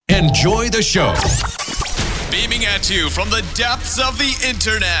Enjoy the show. Beaming at you from the depths of the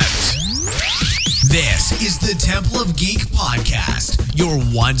internet. This is the Temple of Geek podcast, your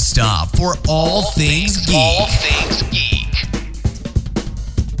one stop for all things geek. All things geek.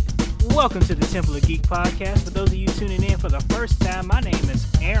 Welcome to the Temple of Geek podcast. For those of you tuning in for the first time, my name is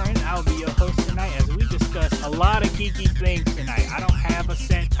Aaron. I'll be your host tonight as we discuss a lot of geeky things tonight. I don't have a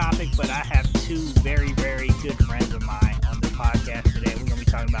set topic, but I have two very, very good friends of mine on the podcast today. We're going to be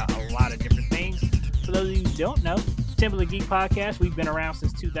talking about a lot of different things. For those of you who don't know, Temple of Geek podcast, we've been around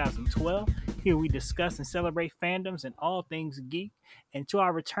since 2012. Here we discuss and celebrate fandoms and all things geek. And to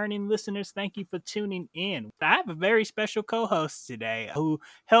our returning listeners, thank you for tuning in. I have a very special co-host today who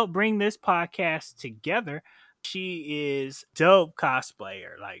helped bring this podcast together. She is dope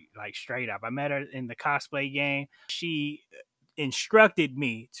cosplayer, like straight up. I met her in the cosplay game. She instructed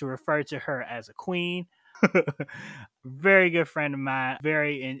me to refer to her as a queen. Very good friend of mine,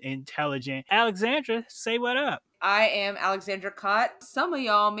 very intelligent. Alexandra, say what up. I am Alexandra Cott. Some of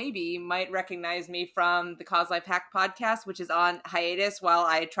y'all maybe might recognize me from the Cause Life Hack podcast, which is on hiatus while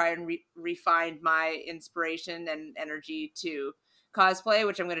I try and refine my inspiration and energy to cosplay,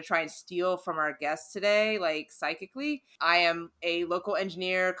 which I'm going to try and steal from our guests today, like psychically. I am a local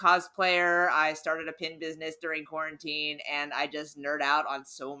engineer, cosplayer. I started a pin business during quarantine, and I just nerd out on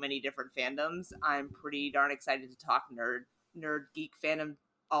so many different fandoms. I'm pretty darn excited to talk nerd, geek, fandom,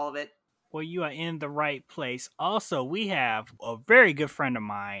 all of it. Well, you are in the right place. Also, we have a very good friend of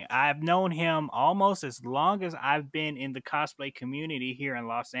mine. I've known him almost as long as I've been in the cosplay community here in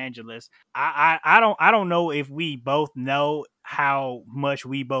Los Angeles. I don't know if we both know how much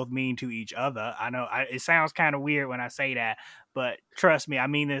we both mean to each other. I know it sounds kind of weird when I say that, but trust me, I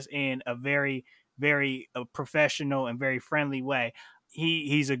mean this in a very, very professional and very friendly way.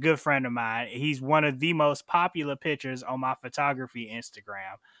 He's a good friend of mine. He's one of the most popular pictures on my photography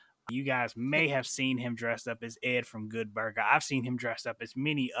Instagram. You guys may have seen him dressed up as Ed from Good Burger. I've seen him dressed up as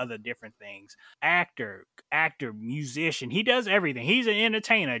many other different things. Actor, musician. He does everything. He's an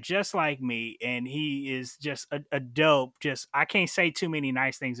entertainer just like me, and he is just a dope. I can't say too many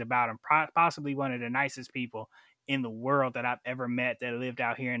nice things about him. Possibly one of the nicest people in the world that I've ever met that lived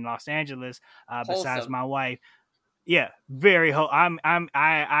out here in Los Angeles, besides my wife. Yeah, very.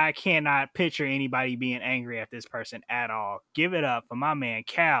 I cannot picture anybody being angry at this person at all. Give it up for my man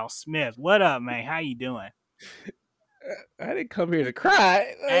Cal Smith. What up, man? How you doing? I didn't come here to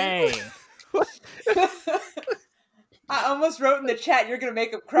cry. Hey, I almost wrote in the chat, "You're gonna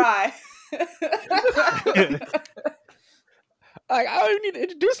make him cry." I don't even need to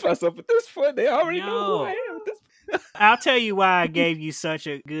introduce myself at this point. They already know who I am at this point. I'll tell you why I gave you such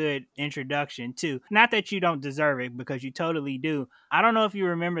a good introduction, too. Not that you don't deserve it, because you totally do. I don't know if you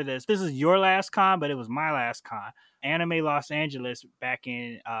remember this. This is your last con, but it was my last con. Anime Los Angeles back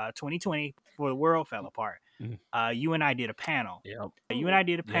in 2020 before the world fell apart. You and I did a panel. Yep. You and I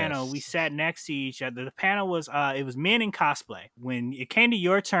did a panel. Yes. We sat next to each other. The panel was it was men in cosplay. When it came to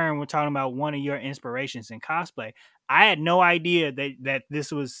your turn, we're talking about one of your inspirations in cosplay. I had no idea that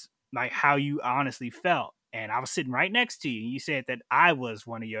this was like how you honestly felt. And I was sitting right next to you. You said that I was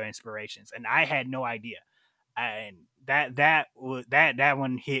one of your inspirations, and I had no idea. And that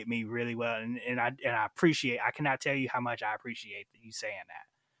one hit me really well, and I appreciate. I cannot tell you how much I appreciate you saying that.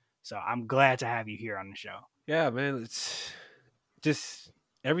 So I'm glad to have you here on the show. Yeah, man, it's just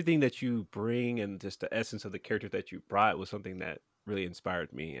everything that you bring and just the essence of the character that you brought was something that really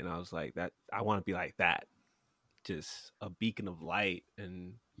inspired me, and I was like, that I want to be like that, just a beacon of light.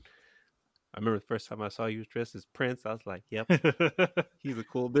 And I remember the first time I saw you dressed as Prince, I was like, yep, he's a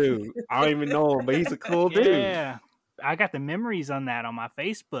cool dude. I don't even know him, but he's a cool dude. Yeah. I got the memories on that on my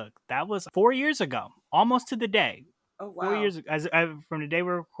Facebook. That was 4 years ago, almost to the day. Oh, wow. 4 years ago, from the day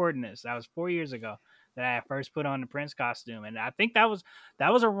we're recording this, that was 4 years ago that I first put on the Prince costume. And I think that was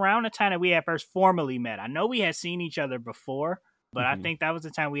around the time that we had first formally met. I know we had seen each other before, but I think that was the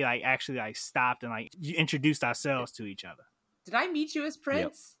time we actually stopped and introduced ourselves to each other. Did I meet you as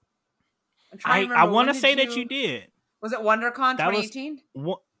Prince? Yep. I want to say that you did. Was it WonderCon 2018?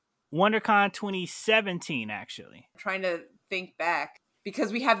 WonderCon 2017, actually. I'm trying to think back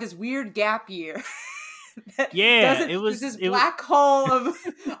because we have this weird gap year. It was this black hole of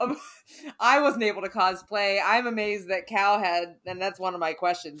I wasn't able to cosplay. I'm amazed that Cal had, and that's one of my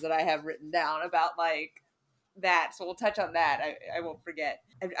questions that I have written down about that. So we'll touch on that. I won't forget.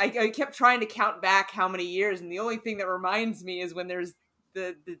 I kept trying to count back how many years, and the only thing that reminds me is when there's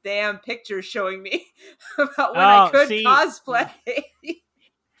the damn pictures showing me about when I could cosplay.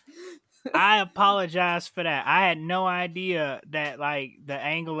 I apologize for that. I had no idea that the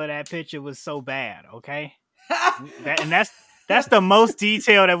angle of that picture was so bad. Okay, that's That's the most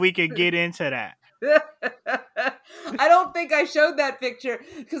detail that we could get into that. I don't think I showed that picture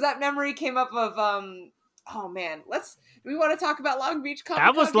because that memory came up of oh man, do we want to talk about Long Beach Comic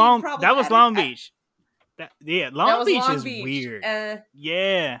Con? That was Long Beach. Long Beach is weird.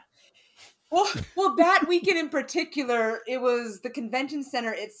 Yeah. Well, that weekend in particular, it was the convention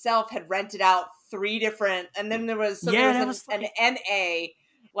center itself had rented out 3 different, and then there was an NA,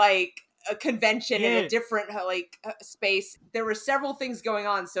 like a convention in a different space. There were several things going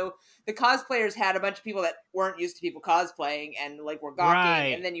on, so the cosplayers had a bunch of people that weren't used to people cosplaying and like were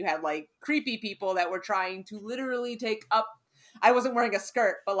gawking, and then you had like creepy people that were trying to literally take up. I wasn't wearing a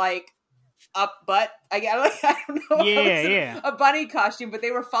skirt, but like up butt. I don't know. A bunny costume, but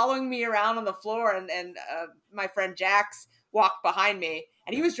they were following me around on the floor, and my friend Jax walked behind me,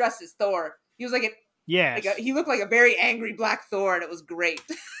 and he was dressed as Thor. He was like he looked like a very angry Black Thor, and it was great.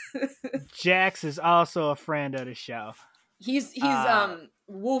 Jax is also a friend of the show. He's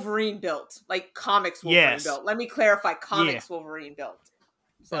Wolverine built, like comics Wolverine built. Let me clarify, comics Wolverine built.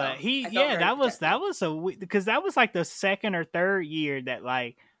 So but that was because that was like the second or third year that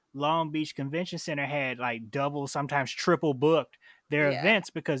like Long Beach Convention Center had like double, sometimes triple booked their events,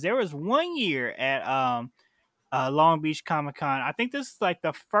 because there was one year at Long Beach Comic Con. I think this is like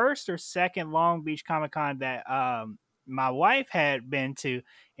the first or second Long Beach Comic Con that my wife had been to,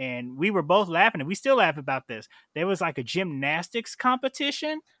 and we were both laughing, and we still laugh about this. There was like a gymnastics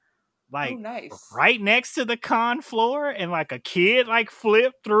competition, like right next to the con floor, and like a kid like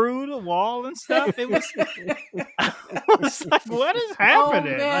flipped through the wall and stuff. It was, I was like, what is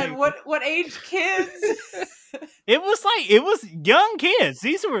happening? Oh man, like, what age kids? It was young kids.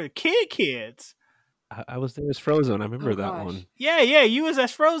 These were kids. I was there as Frozone. I remember that one. Yeah, you was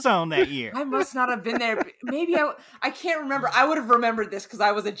as Frozone that year. I must not have been there. Maybe I can't remember. I would have remembered this because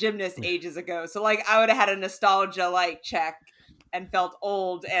I was a gymnast ages ago. So like I would have had a nostalgia like check and felt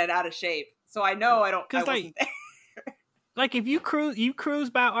old and out of shape. So I know I wasn't there. Like if you cruise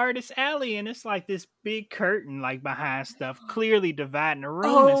by Artist Alley, and it's like this big curtain like behind stuff, clearly dividing the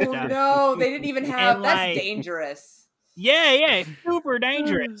room and stuff. No, they didn't even have. That's dangerous. Yeah, super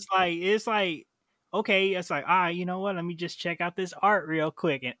dangerous. Like it's like, okay, it's like, all right, you know what? Let me just check out this art real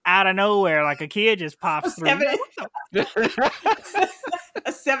quick, and out of nowhere, like a kid just pops through.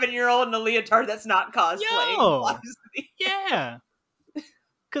 A 7-year-old in a leotard that's not cosplaying. Yeah.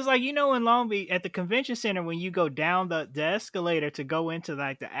 Because, like, you know, in Long Beach, at the convention center, when you go down the escalator to go into,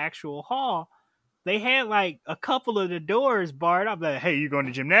 like, the actual hall, they had, like, a couple of the doors barred up. Like, hey, you going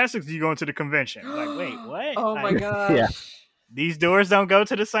to gymnastics or you going to the convention? Like, wait, what? Oh, like, my gosh. Yeah. These doors don't go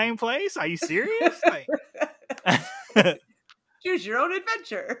to the same place? Are you serious? Like, choose your own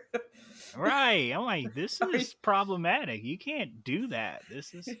adventure. Right. I'm like, this is problematic. You can't do that.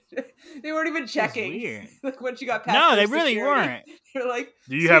 This is. They weren't even checking. Weird. Like once you got past. No, they really weren't. You're like,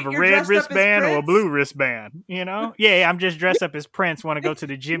 do you have a red wristband or a blue wristband? You know? Yeah, I'm just dressed up as Prince. Want to go to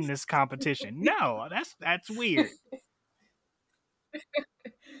the gymnast competition? No, that's weird.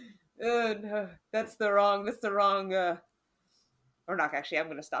 No, that's the wrong. Or not. Actually, I'm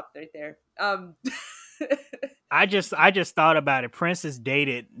going to stop right there. I just thought about it. Prince has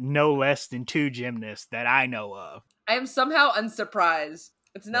dated no less than 2 gymnasts that I know of. I am somehow unsurprised.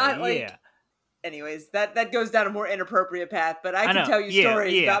 It's not anyways, that goes down a more inappropriate path, but I can tell you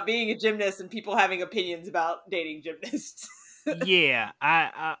stories about being a gymnast and people having opinions about dating gymnasts. Yeah,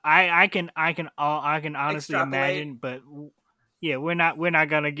 I can honestly imagine, but yeah, we're not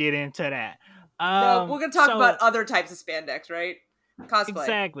gonna get into that. No, we're gonna talk about other types of spandex, right? Cosplay.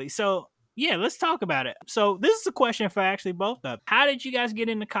 Exactly. So yeah, let's talk about it. So this is a question for actually both of them. How did you guys get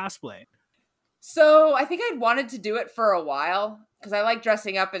into cosplay? So I think I'd wanted to do it for a while because I like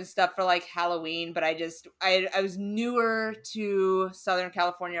dressing up and stuff for like Halloween, but I was newer to Southern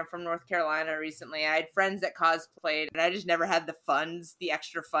California. I'm from North Carolina recently. I had friends that cosplayed, and I just never had the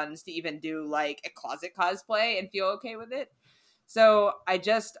extra funds to even do like a closet cosplay and feel okay with it. So I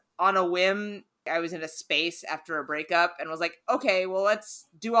just, on a whim, I was in a space after a breakup and was like, okay, well, let's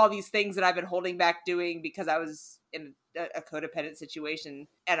do all these things that I've been holding back doing because I was in a codependent situation.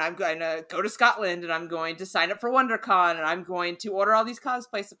 And I'm going to go to Scotland and I'm going to sign up for WonderCon and I'm going to order all these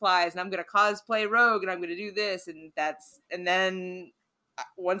cosplay supplies and I'm going to cosplay Rogue and I'm going to do this. And then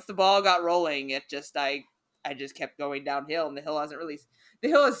once the ball got rolling, I just kept going downhill, and the hill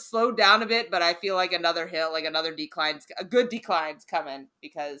has slowed down a bit, but I feel like another good decline's coming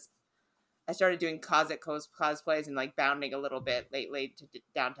because I started doing cosplays and like bounding a little bit lately to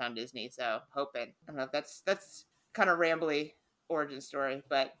downtown Disney. So hoping, I don't know if that's kind of rambly origin story,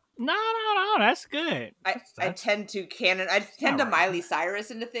 but No, that's good. I tend to not right. Miley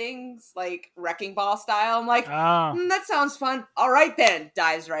Cyrus into things, like Wrecking Ball style. I'm like, Oh, that sounds fun. All right then,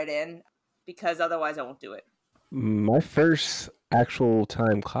 dives right in, because otherwise I won't do it. My first actual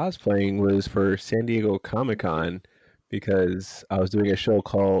time cosplaying was for San Diego Comic-Con because I was doing a show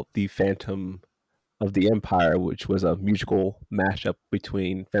called The Phantom of the Empire, which was a musical mashup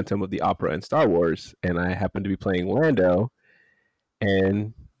between Phantom of the Opera and Star Wars, and I happened to be playing Lando,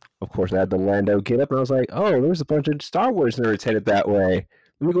 and of course I had the Lando get up, and I was like, oh, there's a bunch of Star Wars nerds headed that way.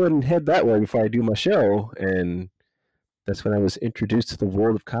 Let me go ahead and head that way before I do my show, and that's when I was introduced to the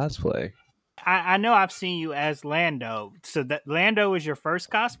world of cosplay. I know I've seen you as Lando. So that Lando was your first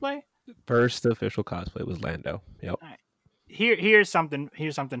cosplay? First official cosplay was Lando. Yep. Here's something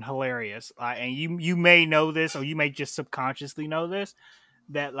hilarious. And you may know this, or you may just subconsciously know this,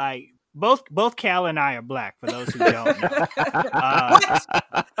 that like both Cal and I are black. For those who don't know,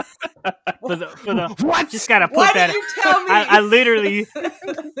 for the What? Just gotta put Why that. did you tell me? I literally,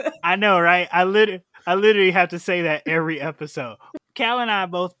 I know, right? I literally have to say that every episode. Cal and I are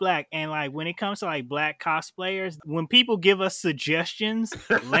both black, and like when it comes to like black cosplayers, when people give us suggestions,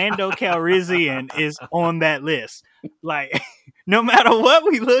 Lando Calrissian is on that list. Like, no matter what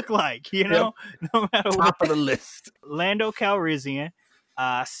we look like, you know, no matter what. Top of the list. Lando Calrissian,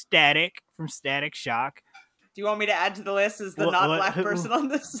 Static from Static Shock. Do you want me to add to the list as the not-black person on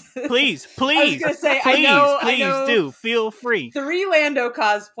this? Please. I was gonna say, please I know do. Feel free. 3 Lando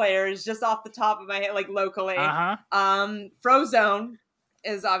cosplayers just off the top of my head, like locally. Frozone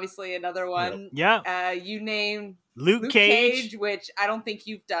is obviously another one. Yep. You named Luke Cage, which I don't think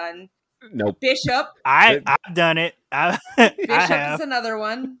you've done. Nope. Bishop. I've done it. Bishop is another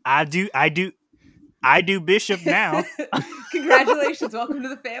one. I do Bishop now. Congratulations, welcome to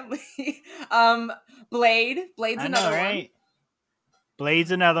the family. Blade's another one.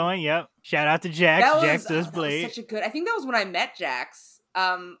 Blade's another one. Yep. Shout out to Jax. Jax does Blade. That was such a good. I think that was when I met Jax.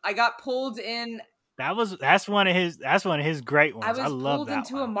 I got pulled in. That's one of his great ones. I was pulled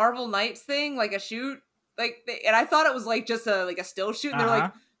into a Marvel Knights thing, like a shoot, and I thought it was like just a still shoot. And they're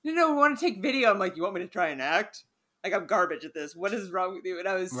like, no, we want to take video. I'm like, you want me to try and act? Like, I'm garbage at this. What is wrong with you? And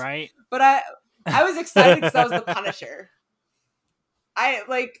I was right, but I was excited because I was the Punisher. I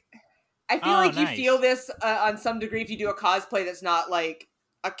feel like you feel this on some degree if you do a cosplay that's not like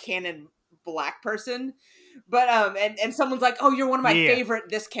a canon black person, but and someone's like, oh, you're one of my favorite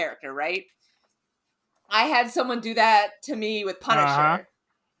this character, right? I had someone do that to me with Punisher,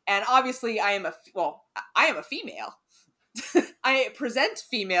 and obviously I am a female. I present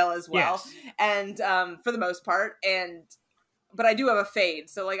female as well, and for the most part, but I do have a fade,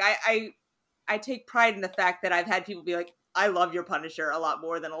 so like I take pride in the fact that I've had people be like, I love your Punisher a lot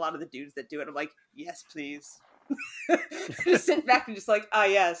more than a lot of the dudes that do it. I'm like, yes, please. Just sit back and just like,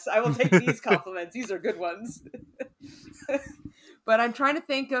 yes, I will take these compliments. These are good ones. But I'm trying to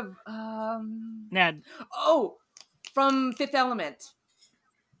think of from Fifth Element.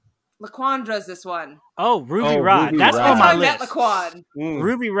 Laquandra's this one. Oh, Ruby Rod. That's on my list. Met Laquan.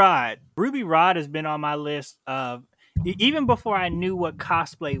 Ruby Rod. Ruby Rod has been on my list of even before I knew what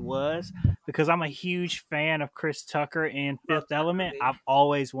cosplay was, because I'm a huge fan of Chris Tucker in Fifth Element. I've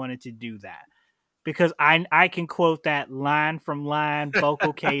always wanted to do that because I can quote that line from line,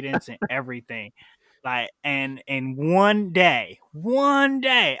 vocal cadence, and everything. Like, and one day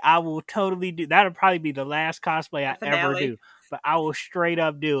I will totally do. That'll probably be the last cosplay I ever do. But I will straight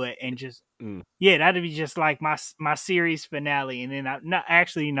up do it and just that'd be just like my series finale. And then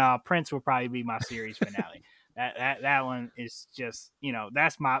Prince will probably be my series finale. That one is just,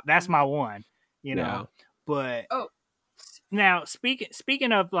 that's my one, know. But now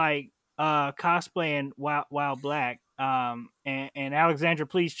speaking of like cosplaying while black, and Alexandra,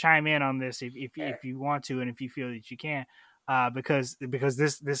 please chime in on this if you want to and if you feel that you can, because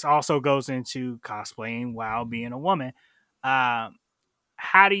this also goes into cosplaying while being a woman. How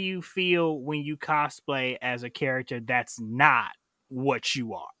do you feel when you cosplay as a character that's not what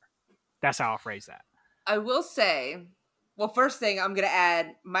you are? That's how I'll phrase that. I will say, well, first thing, I'm going to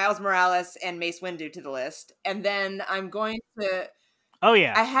add Miles Morales and Mace Windu to the list. And then I'm going to... Oh,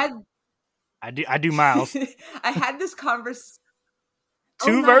 yeah. I do Miles. I had this conversation...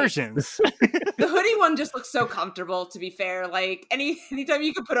 Two versions. The hoodie one just looks so comfortable, to be fair. Like, anytime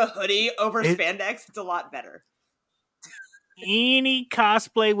you can put a hoodie over spandex, it's a lot better. Any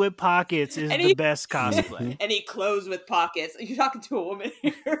cosplay with pockets is the best cosplay. Any clothes with pockets. You're talking to a woman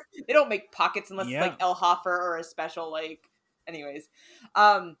here. They don't make pockets unless it's like El Hoffer or a special, like... Anyways.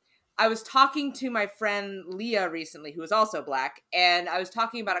 I was talking to my friend Leah recently, who is also black, and I was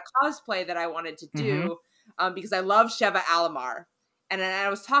talking about a cosplay that I wanted to do because I love Sheva Alomar. And I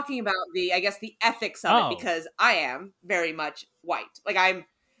was talking about the ethics of it, because I am very much white. Like, I'm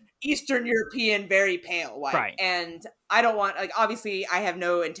Eastern European, very pale white. Right. And I don't want, like, obviously I have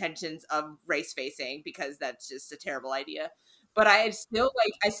no intentions of race facing, because that's just a terrible idea. But I still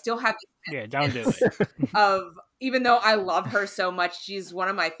have don't do it. of, even though I love her so much, she's one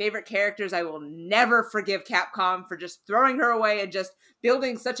of my favorite characters. I will never forgive Capcom for just throwing her away and just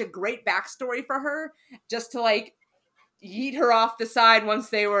building such a great backstory for her, just to like yeet her off the side once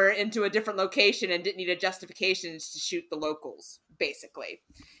they were into a different location and didn't need a justification to shoot the locals, basically.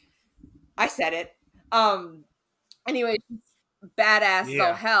 I said it. Anyway, badass as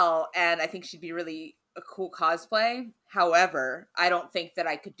all hell, and I think she'd be really a cool cosplay. However, I don't think that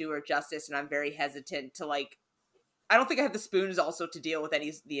I could do her justice, and I'm very hesitant to like. I don't think I have the spoons also to deal with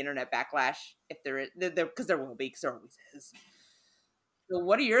the internet backlash, if there is, because there will be, because there always is. So,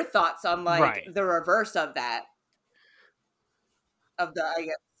 what are your thoughts on like the reverse of that? Of the, I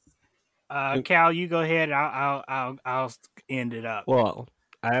guess. Cal, you go ahead. I'll end it up. Well,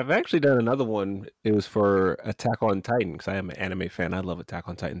 I've actually done another one. It was for Attack on Titan, because I am an anime fan. I love Attack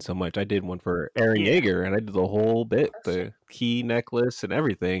on Titan so much. I did one for Eren Yeager, and I did the whole bit, the key necklace and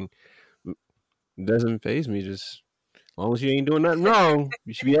everything. It doesn't faze me. Just as long as you ain't doing nothing wrong,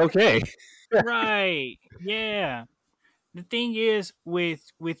 you should be okay. Right. Yeah. The thing is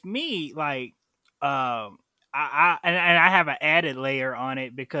with me, like, I have an added layer on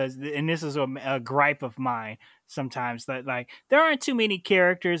it, because, and this is a gripe of mine sometimes, that like there aren't too many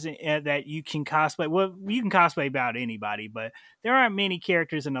characters that you can cosplay. Well, you can cosplay about anybody, but there aren't many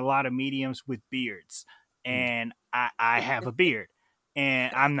characters in a lot of mediums with beards, and I have a beard,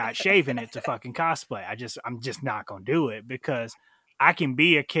 and I'm not shaving it to fucking cosplay. I'm just not gonna do it, because I can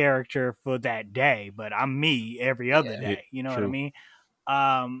be a character for that day, but I'm me every other day. You know what I mean?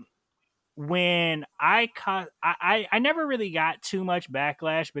 When I never really got too much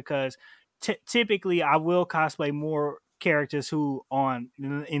backlash, because typically I will cosplay more characters who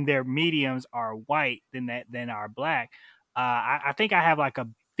in their mediums are white than are black. I think I have like a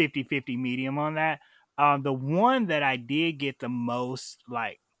 50-50 medium on that. The one that I did get the most,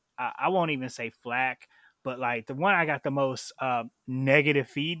 like, I won't even say flack, but like the one I got the most negative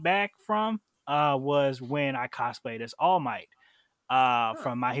feedback from was when I cosplayed as All Might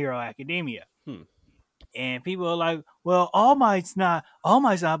from My Hero Academia. And people are like, well, All Might's not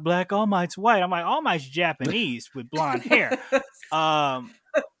black, All Might's white. I'm like, All Might's Japanese with blonde hair.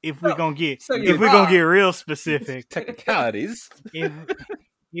 If we're gonna get real specific, technicalities. If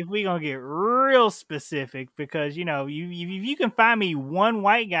we're gonna get real specific, because you know, you can find me one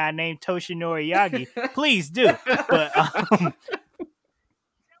white guy named Toshinori Yagi, please do. But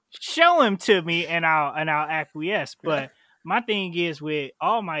show him to me, and I'll acquiesce. But my thing is with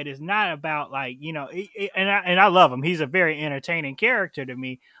All Might is not about, like, you know, and I love him. He's a very entertaining character to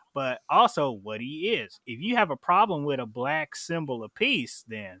me, but also what he is. If you have a problem with a black symbol of peace,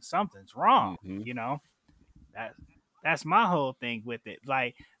 then something's wrong. You know, that's my whole thing with it.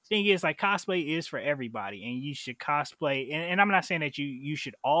 Like, thing is, like, cosplay is for everybody, and you should cosplay. And I'm not saying that you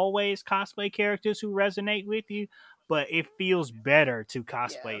should always cosplay characters who resonate with you, but it feels better to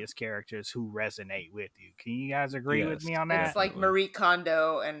cosplay as characters who resonate with you. Can you guys agree with me on that? It's like Marie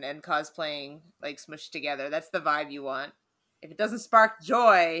Kondo and cosplaying, like, smushed together. That's the vibe you want. If it doesn't spark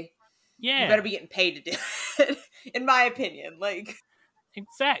joy, you better be getting paid to do it, in my opinion. Like,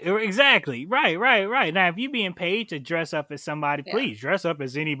 Exactly. Right. Now, if you're being paid to dress up as somebody, please dress up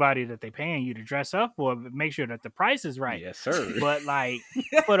as anybody that they're paying you to dress up for. But make sure that the price is right. Yes, sir. But like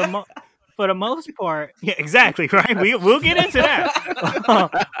for the most part, yeah, exactly. Right. We'll get into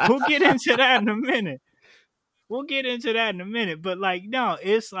that. We'll get into that in a minute. But like, no,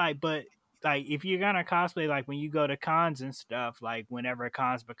 it's like, but like, if you're gonna cosplay, like when you go to cons and stuff, like whenever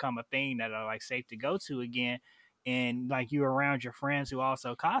cons become a thing that are like safe to go to again, and like you're around your friends who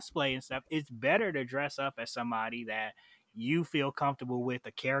also cosplay and stuff, it's better to dress up as somebody that you feel comfortable with,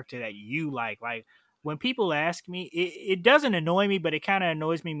 a character that you like. Like, when people ask me, it doesn't annoy me, but it kind of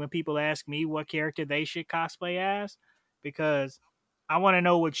annoys me when people ask me what character they should cosplay as, because I want to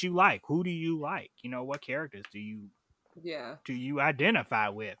know what you like. Who do you like? You know, what characters do you identify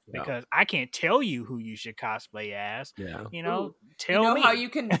with? Because I can't tell you who you should cosplay as. You know, tell me how you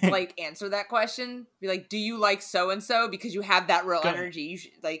can like answer that question. Be like, do you like so and so? Because you have that real energy. You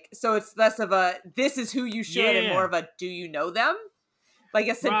should, like, so it's less of a this is who you should, and more of a do you know them? Like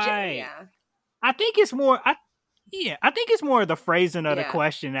a suggestion. I think it's more. I think it's more the phrasing of the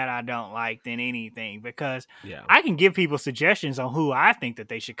question that I don't like than anything, because I can give people suggestions on who I think that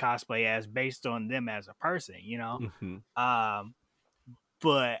they should cosplay as based on them as a person, you know?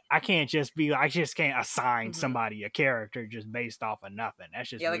 but I can't assign Mhm. somebody a character just based off of nothing. That's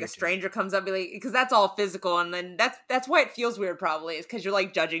just Yeah, like a weird to me. stranger comes up and be like, because that's all physical, and then that's why it feels weird. Probably is because you're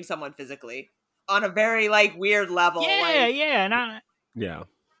like judging someone physically on a very like weird level. Yeah, like, yeah, and Yeah.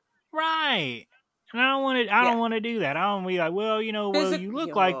 right. And I don't want to. I Yeah. don't want to do that. I don't be like, well, you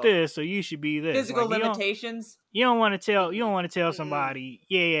look like Yo. this, so you should be this. physical Like, limitations. you don't want to tell. You don't want to tell Mm-mm. somebody.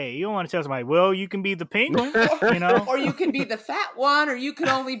 Yeah. You don't want to tell somebody. Well, you can be the pink one. You know. Or you can be the fat one, or you can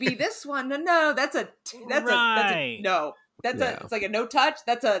only be this one. No, that's a Right. no. Yeah. It's like a no touch.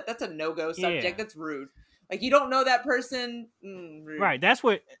 That's a no go subject. Yeah. That's rude. Like, you don't know that person. Rude. Right. That's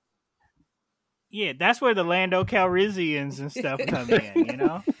what. Yeah, that's where the Lando Calrissians and stuff come in. You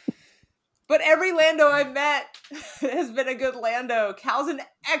know. But every Lando I met has been a good Lando. Cal's an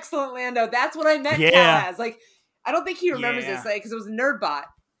excellent Lando. That's what I met Yeah. Cal as. Like, I don't think he remembers Yeah. this, like, because it was Nerdbot,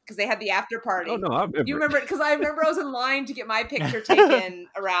 because they had the after party. Oh no, I remember. You remember it? Because I remember I was in line to get my picture taken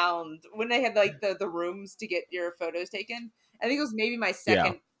around when they had like the rooms to get your photos taken. I think it was maybe my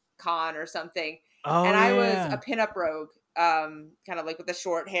second con or something. Oh, And I was yeah. a pinup rogue, kind of like with the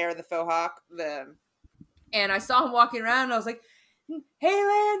short hair, the faux hawk, and I saw him walking around and I was like, hey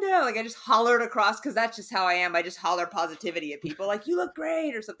Lando, like I just hollered across, because that's just how I am. I just holler positivity at people, like, you look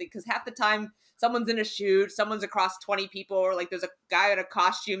great or something, because half the time someone's in a shoot, someone's across 20 people, or like there's a guy in a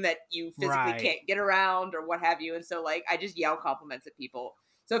costume that you physically Right. can't get around or what have you, and so like I just yell compliments at people.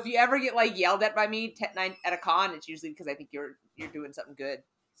 So if you ever get like yelled at by me at a con, it's usually because I think you're doing something good.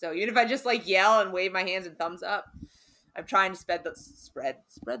 So even if I just like yell and wave my hands and thumbs up, I'm trying to spread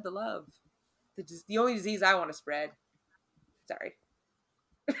the love. The only disease I want to spread. Sorry.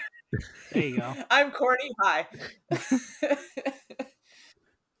 There you go. I'm corny. Hi.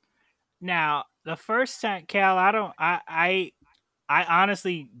 Now, the first time, Cal, I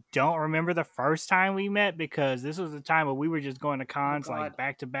honestly don't remember the first time we met, because this was the time where we were just going to cons like God.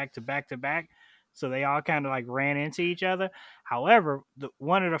 back to back to back to back. So they all kind of like ran into each other. However,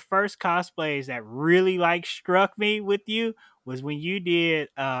 one of the first cosplays that really like struck me with you was when you did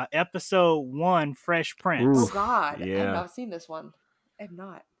episode 1 Fresh Prince. Oh Oof, God. I yeah. have not seen this one. I have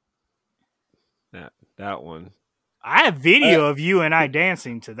not. that one. I have video of you and I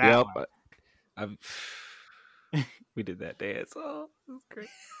dancing to that Yep. one. We did that dance. Oh, it was great.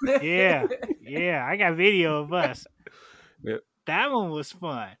 Yeah, I got video of us. Yep. That one was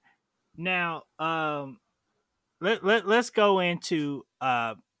fun. Now, let's go into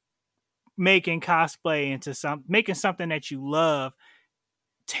making cosplay into making something that you love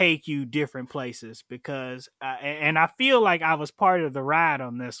take you different places, because and I feel like I was part of the ride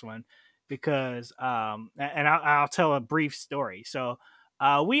on this one, because and I'll tell a brief story. So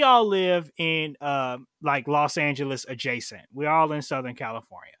we all live in like Los Angeles adjacent. We're all in Southern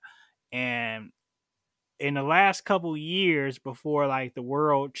California, and in the last couple years before like the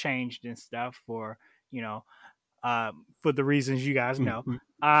world changed and stuff for the reasons you guys know,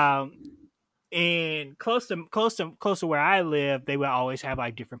 and close to where I live, they would always have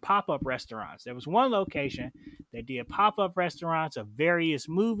like different pop-up restaurants. There was one location that did pop-up restaurants of various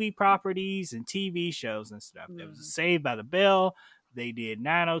movie properties and TV shows and stuff. There was Saved by the Bell. They did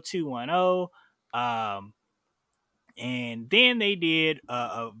 90210. And then they did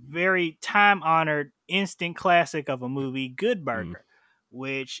a very time-honored instant classic of a movie, Good Burger,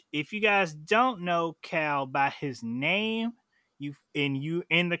 which, if you guys don't know Cal by his name, you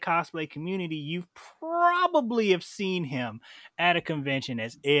in the cosplay community, you probably have seen him at a convention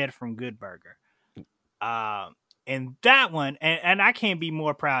as Ed from Good Burger. And that one, and I can't be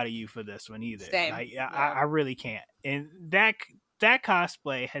more proud of you for this one either. Same. I really can't. And that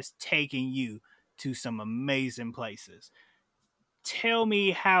cosplay has taken you to some amazing places. Tell me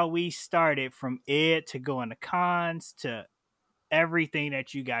how we started from Ed to going to cons to everything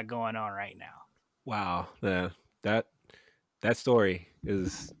that you got going on right now. Wow, yeah, that story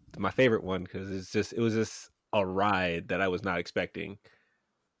is my favorite one, because it was just a ride that I was not expecting.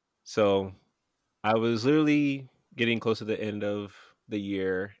 So I was literally getting close to the end of the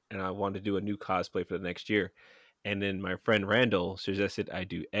year, and I wanted to do a new cosplay for the next year. And then my friend Randall suggested I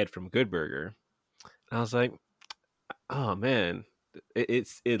do Ed from Good Burger. And I was like, oh man,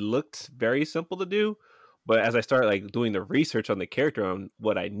 it looked very simple to do. But as I started like doing the research on the character on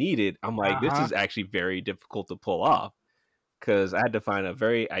what I needed, I'm like, this is actually very difficult to pull off, because I had to find a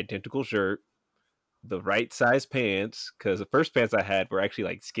very identical shirt, the right size pants, because the first pants I had were actually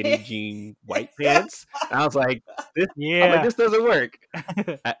like skinny jean white pants. And I was like, this doesn't work.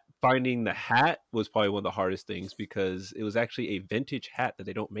 Finding the hat was probably one of the hardest things, because it was actually a vintage hat that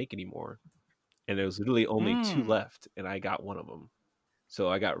they don't make anymore. And there was literally only 2 left, and I got one of them. So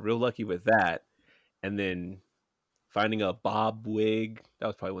I got real lucky with that. And then finding a bob wig. That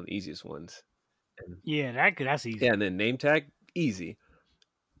was probably one of the easiest ones. Yeah, that's easy. Yeah, and then name tag, easy.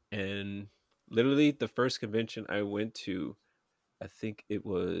 And literally the first convention I went to, I think it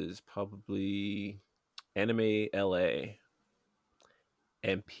was probably Anime LA,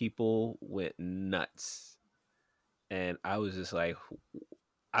 and people went nuts. And I was just like,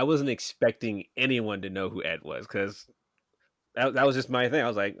 I wasn't expecting anyone to know who Ed was, because that was just my thing. I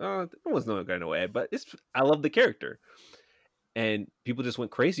was like, oh, no one's going to know Ed, but I love the character. And people just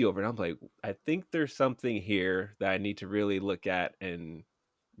went crazy over it. I'm like, I think there's something here that I need to really look at and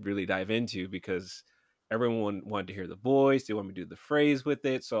really dive into, because everyone wanted to hear the voice. They wanted me to do the phrase with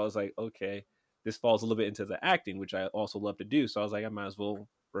it. So I was like, okay, this falls a little bit into the acting, which I also love to do. So I was like, I might as well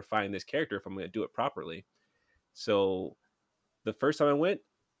refine this character if I'm going to do it properly. So the first time I went,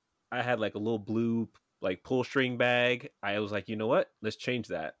 I had like a little blue like pull string bag. I was like, you know what? Let's change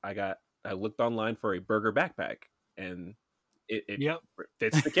that. I looked online for a burger backpack, and it Yep.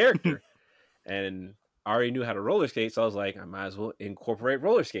 fits the character. And I already knew how to roller skate, so I was like, I might as well incorporate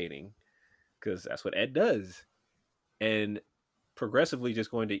roller skating, because that's what Ed does. And progressively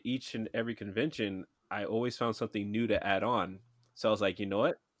just going to each and every convention, I always found something new to add on. So I was like, you know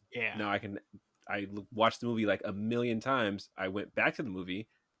what? Yeah. Now I watched the movie like a million times. I went back to the movie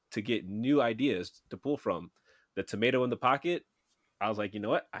to get new ideas to pull from. The tomato in the pocket, I was like, you know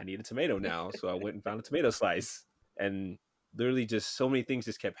what? I need a tomato now. So I went and found a tomato slice. And literally just so many things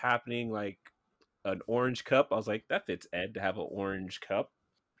just kept happening. Like an orange cup, I was like, that fits Ed to have an orange cup.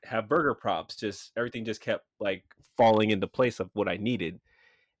 Have burger props, just everything just kept like falling into place of what I needed.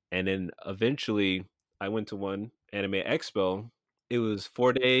 And then eventually I went to one Anime Expo. It was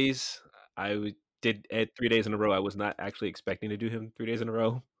 4 days. I did Ed 3 days in a row. I was not actually expecting to do him 3 days in a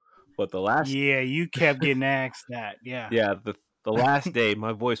row. But the last, Yeah, you kept getting asked that. Yeah. yeah, the last day,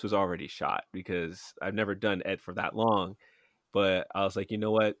 my voice was already shot, because I've never done Ed for that long. But I was like, you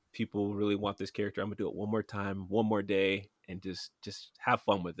know what? People really want this character. I'm gonna do it one more time, one more day, and just have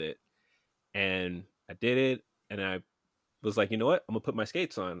fun with it. And I did it, and I was like, you know what? I'm gonna put my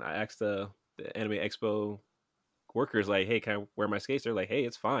skates on. I asked the Anime Expo workers, like, hey, can I wear my skates? They're like, hey,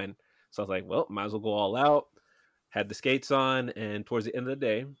 it's fine. So I was like, well, might as well go all out. Had the skates on, and towards the end of the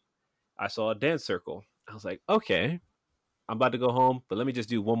day, I saw a dance circle. I was like, okay, I'm about to go home, but let me just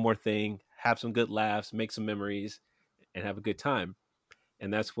do one more thing, have some good laughs, make some memories, and have a good time.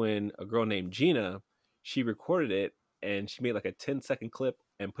 And that's when a girl named Gina, she recorded it, and she made like a 10-second clip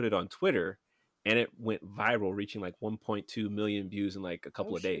and put it on Twitter, and it went viral, reaching like 1.2 million views in like a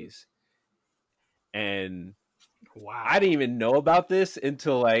couple of days. And Wow. I didn't even know about this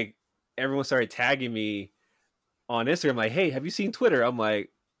until like everyone started tagging me on Instagram, like, hey, have you seen Twitter? I'm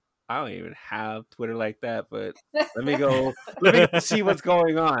like, I don't even have Twitter like that, but let me go see what's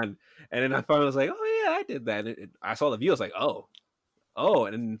going on. And then I finally was like, oh yeah, I did that. And I saw the view. I was like, oh,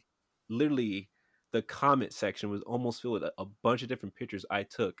 and literally the comment section was almost filled with a bunch of different pictures I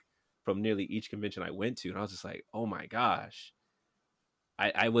took from nearly each convention I went to. And I was just like, oh my gosh,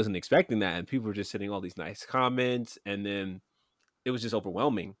 I wasn't expecting that. And people were just sending all these nice comments, and then it was just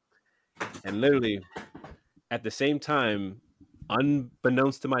overwhelming. And literally at the same time,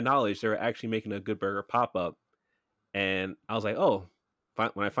 unbeknownst to my knowledge, they were actually making a Good Burger pop-up. And I was like, oh,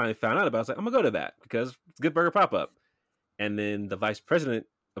 when I finally found out about it, I was like, I'm gonna go to that because it's a Good Burger pop-up. And then the vice president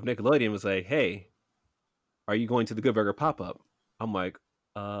of Nickelodeon was like, hey, are you going to the Good Burger pop-up? I'm like,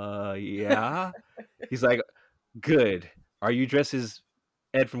 yeah. He's like, good. Are you dressed as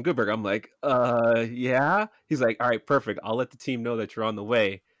Ed from Good Burger? I'm like, yeah. He's like, all right, perfect. I'll let the team know that you're on the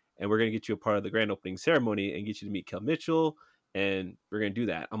way, and we're gonna get you a part of the grand opening ceremony and get you to meet Kel Mitchell, and we're gonna do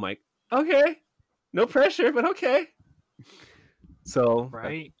that. I'm like, okay, no pressure, but okay. So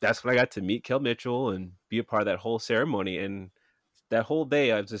Right. that's when I got to meet Kel Mitchell and be a part of that whole ceremony. And that whole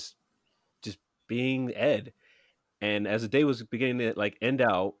day, I was just being Ed. And as the day was beginning to like end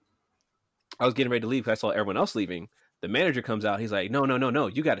out, I was getting ready to leave because I saw everyone else leaving. The manager comes out. He's like, no,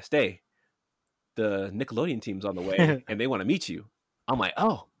 you got to stay. The Nickelodeon team's on the way, and they want to meet you. I'm like,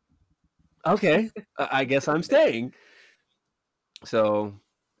 oh, okay, I guess I'm staying. So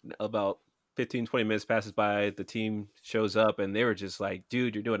about 15, 20 minutes passes by. The team shows up, and they were just like,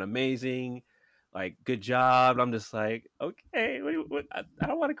 dude, you're doing amazing. Like, good job. And I'm just like, okay, I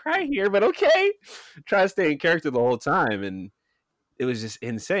don't want to cry here, but okay. Try to stay in character the whole time. And it was just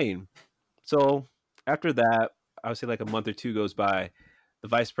insane. So after that, I would say like a month or two goes by. The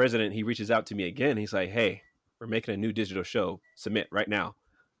vice president, he reaches out to me again. He's like, hey, we're making a new digital show. Submit right now.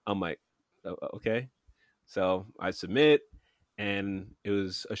 I'm like, okay. So I submit, and it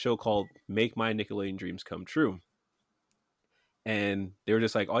was a show called Make My Nickelodeon Dreams Come True. And they were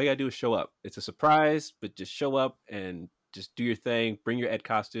just like, all you gotta do is show up. It's a surprise, but just show up and just do your thing. Bring your Ed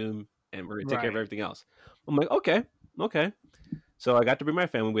costume, and we're gonna take care of Right. everything else. I'm like, okay. So I got to bring my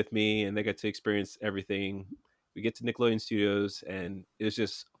family with me, and they got to experience everything. We get to Nickelodeon Studios, and it was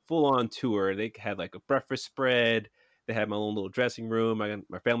just full on tour. They had like a breakfast spread. They had my own little dressing room.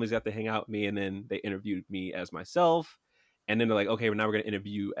 My family's got to hang out with me, and then they interviewed me as myself. And then they're like, okay, well, now we're gonna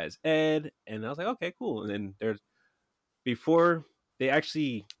interview you as Ed. And I was like, okay, cool. And then before they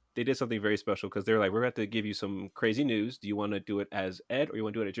did something very special because they're like, we're about to give you some crazy news. Do you want to do it as Ed or you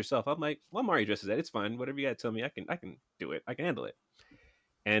want to do it as yourself? I'm like, well, I'm already dressed as Ed. It's fine. Whatever you got to tell me, I can do it. I can handle it.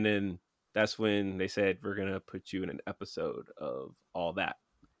 And then that's when they said, we're going to put you in an episode of All That.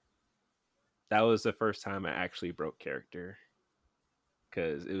 That was the first time I actually broke character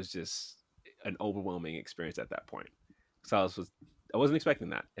because it was just an overwhelming experience at that point. So I wasn't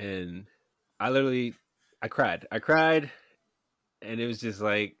expecting that. And I cried, and it was just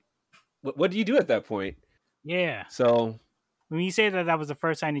like, what do you do at that point? Yeah. So when you say that was the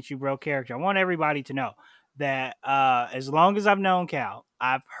first time that you broke character, I want everybody to know that as long as I've known Cal,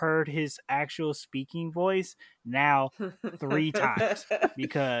 I've heard his actual speaking voice now 3 times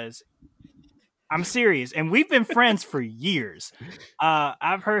because I'm serious. And we've been friends for years.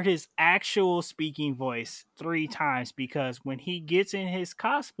 I've heard his actual speaking voice 3 times because when he gets in his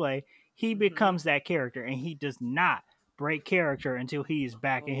cosplay, he becomes that character and he does not break character until he is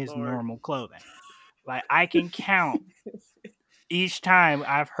back in his normal clothing. Like I can count each time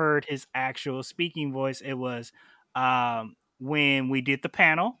I've heard his actual speaking voice. It was when we did the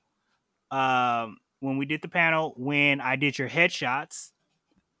panel. When I did your headshots,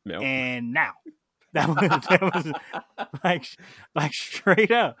 no. and now that was like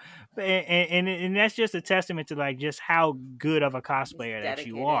straight up, and that's just a testament to like just how good of a cosplayer that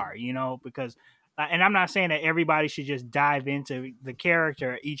you are, you know, because. And I'm not saying that everybody should just dive into the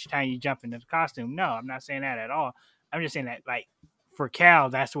character each time you jump into the costume. No, I'm not saying that at all. I'm just saying that, like, for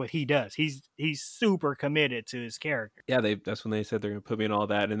Cal, that's what he does. He's super committed to his character. Yeah, that's when they said they're gonna put me in All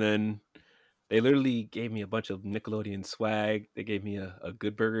That, and then they literally gave me a bunch of Nickelodeon swag. They gave me a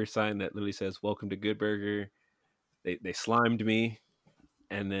Good Burger sign that literally says "Welcome to Good Burger." They slimed me,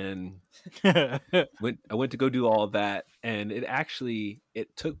 and then I went to go do all of that, and it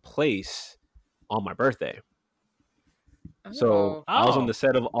took place on my birthday. So I was on the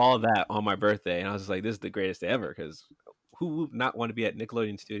set of All That on my birthday, and I was just like, this is the greatest day ever, because who would not want to be at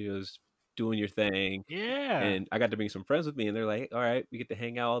Nickelodeon Studios doing your thing? Yeah. And I got to bring some friends with me, and they're like, all right, we get to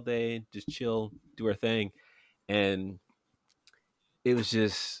hang out all day, just chill, do our thing. And it was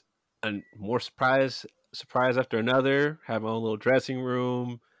just a more surprise after another. Had my own little dressing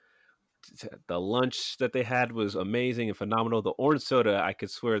room. The lunch that they had was amazing and phenomenal. The orange soda, I could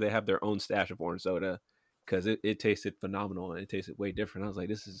swear they have their own stash of orange soda because it tasted phenomenal and it tasted way different. I was like,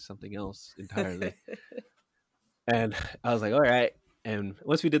 this is something else entirely. And I was like, all right. And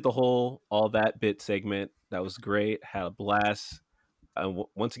once we did the whole All That bit segment, that was great. Had a blast.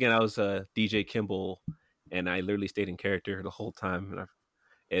 Once again, I was DJ Kimball, and I literally stayed in character the whole time.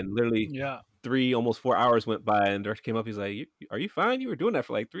 And literally 3, almost 4 hours went by, and Dirk came up. He's like, are you fine? You were doing that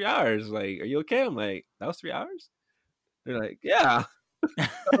for like 3 hours. Like, are you okay? I'm like, that was 3 hours? They're like, yeah.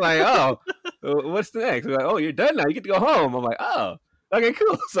 I'm like, oh, what's the next? They're like, oh, you're done now. You get to go home. I'm like, oh, okay,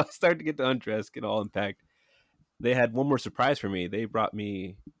 cool. So I started to get the undress, get all unpacked. They had one more surprise for me. They brought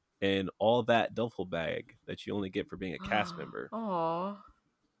me an All That duffel bag that you only get for being a cast member. Oh,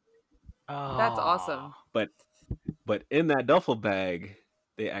 that's awesome. But in that duffel bag,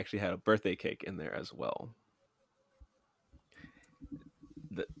 they actually had a birthday cake in there as well.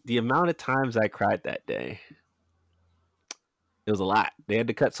 The amount of times I cried that day, it was a lot. They had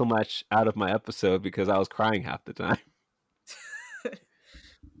to cut so much out of my episode because I was crying half the time.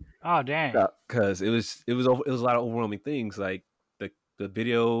 Oh dang! Because it was a lot of overwhelming things, like the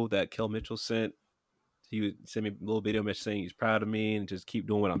video that Kel Mitchell sent. He would send me a little video message saying he's proud of me and just keep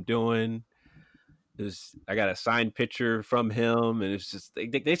doing what I'm doing. I got a signed picture from him, and it's just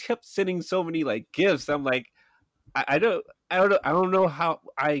they kept sending so many like gifts. I'm like, I don't know how.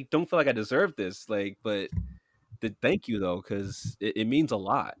 I don't feel like I deserve this, like, but thank you though, because it means a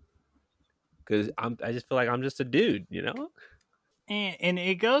lot. Because I just feel like I'm just a dude, you know. And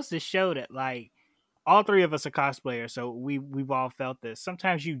it goes to show that like all 3 of us are cosplayers, so we've all felt this.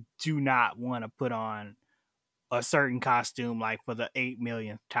 Sometimes you do not want to put on a certain costume like for the 8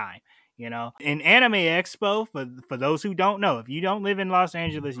 millionth time. You know, in Anime Expo, for those who don't know, if you don't live in Los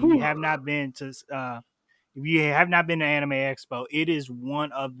Angeles, you have not been to if you have not been to Anime Expo, it is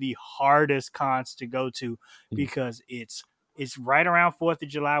one of the hardest cons to go to because it's right around 4th of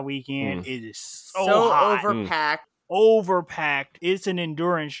July weekend. It is so hot. Overpacked. overpacked. It's an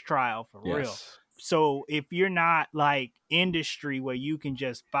endurance trial for real. Yes. So if you're not like industry where you can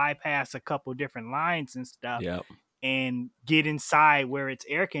just bypass a couple different lines and stuff Yep. and get inside where it's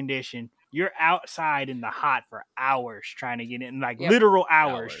air conditioned, you're outside in the hot for hours trying to get in, like Yep. literal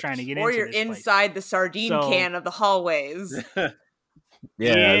hours trying to get Or into you're this place. inside the sardine So- can of the hallways.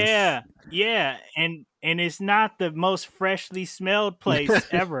 Yeah. And it's not the most freshly smelled place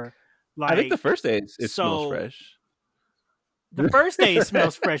ever. Like I think the first day it smells so- fresh. the first day it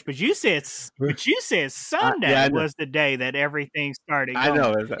smells fresh, but you said Sunday yeah, I know. was the day that everything started going. I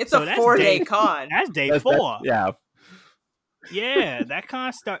know. It's So a that's 4-day day- con. That's day That's- 4. yeah. Yeah, that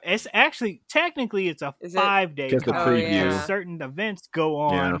con start. It's actually technically it's a Is it? 5-day Just a con. Oh, preview. yeah. Certain events go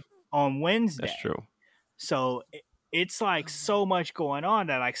on Wednesday. That's true. So it's like so much going on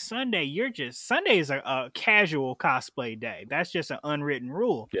that like Sunday is a casual cosplay day. That's just an unwritten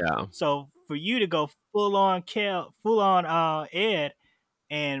rule. Yeah. So for you to go full on Ed,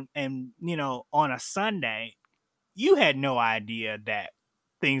 and on a Sunday, you had no idea that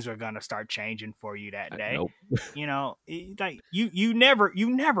things were gonna start changing for you that day. Nope. Like you never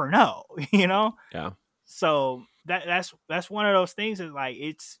know. Yeah. So that's one of those things that like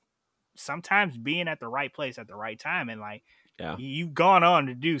it's sometimes being at the right place at the right time, and like Yeah. you've gone on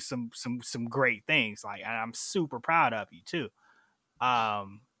to do some great things. Like and I'm super proud of you too.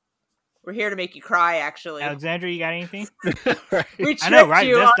 We're here to make you cry, actually. Alexandra, you got anything? Right. We I know, tricked right?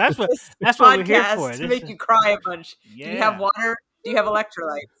 you That's on what this that's what we're here podcast for. to This make is- you cry a bunch. Yeah. Do you have water? Do you have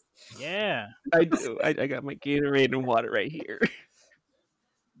electrolytes? Yeah. I do. I got my Gatorade and water right here.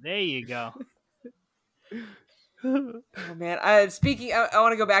 There you go. Oh man! I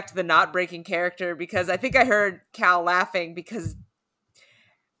want to go back to the not breaking character because I think I heard Cal laughing because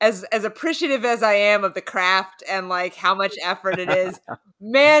as appreciative as I am of the craft and like how much effort it is,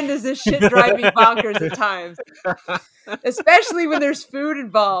 man, does this shit drive me bonkers at times. Especially when there's food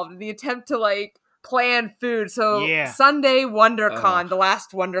involved and the attempt to like plan food. So Yeah. Sunday WonderCon, the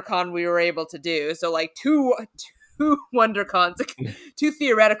last WonderCon we were able to do. So like two WonderCons, 2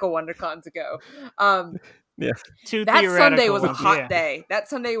 theoretical WonderCons ago. Two That Sunday theoretical was a ones, hot yeah. day. That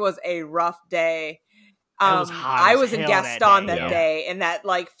Sunday was a rough day. It was hot I as was in hell that Gaston day, that yeah. day in that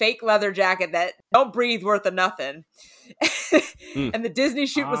like fake leather jacket that don't breathe worth of nothing. And the Disney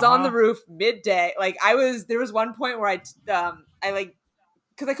shoot was on the Uh-huh. roof midday. Like there was one point where I like,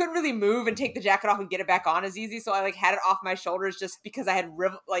 because I couldn't really move and take the jacket off and get it back on as easy. So I like had it off my shoulders just because I had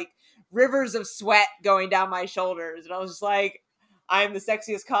rivers of sweat going down my shoulders. And I was just like, I am the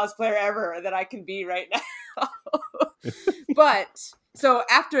sexiest cosplayer ever that I can be right now. But so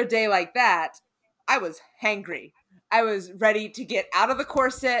after a day like that, I was hangry. I was ready to get out of the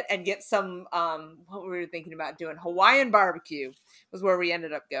corset and get some, what we were thinking about doing. Hawaiian barbecue was where we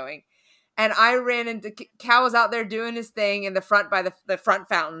ended up going. And I ran into, Cal was out there doing his thing in the front by the front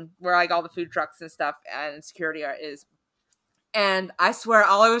fountain where like all the food trucks and stuff and security is. And I swear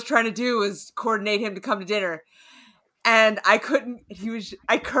all I was trying to do was coordinate him to come to dinner. And I couldn't,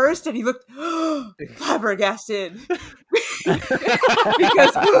 I cursed and he looked flabbergasted. Because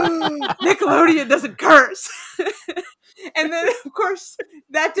Nickelodeon doesn't curse. And then, of course,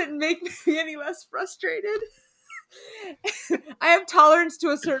 that didn't make me any less frustrated. I have tolerance to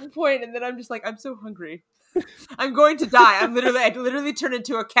a certain point, and then I'm just like, I'm so hungry. I'm going to die. I literally turn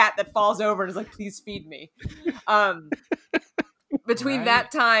into a cat that falls over and is like, please feed me. Between Right.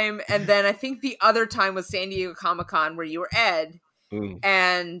 that time and then I think the other time was San Diego Comic-Con where you were Ed.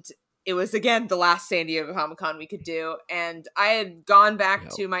 And it was, again, the last San Diego Comic-Con we could do. And I had gone back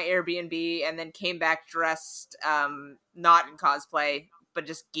to my Airbnb and then came back dressed, not in cosplay, but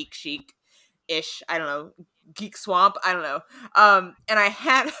just geek chic-ish. I don't know. Geek swamp. I don't know. And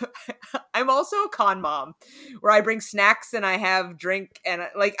I'm also a con mom where I bring snacks and I have drink and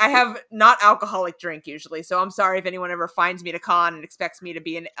like I have not alcoholic drink usually. So I'm sorry if anyone ever finds me at a con and expects me to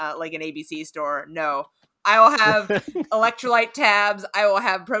be in like an ABC store. No. I will have electrolyte tabs. I will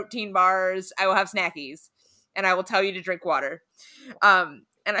have protein bars. I will have snackies. And I will tell you to drink water. And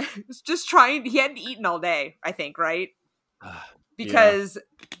I was just trying. He hadn't eaten all day, I think, right? Because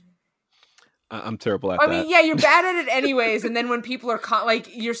I'm terrible at that. I mean, yeah, you're bad at it anyways. And then when people are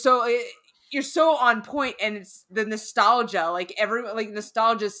you're so on point, and it's the nostalgia. Like everyone, like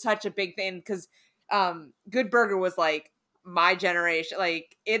nostalgia is such a big thing because Good Burger was like my generation.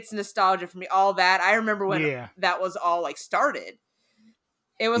 Like it's nostalgia for me. All that I remember when that was all like started.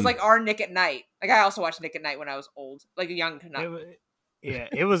 It was like our Nick at Night. Like I also watched Nick at Night when I was old, like a young.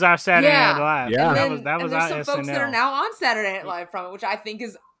 It was our Saturday Night Live. Yeah. That was and our there's some folks that are SNL. now on Saturday Night Live from it, which I think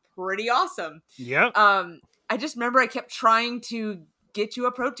is pretty awesome. Yep. I just remember I kept trying to get you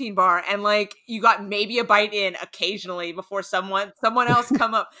a protein bar, and like you got maybe a bite in occasionally before someone else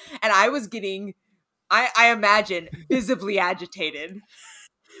come up, and I was getting, I imagine, visibly agitated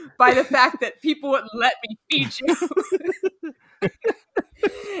by the fact that people wouldn't let me feed you.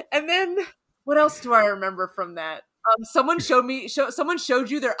 And then what else do I remember from that? Someone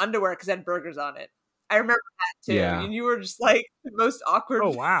showed you their underwear because it had burgers on it. I remember that too. Yeah. And you were just like the most awkward.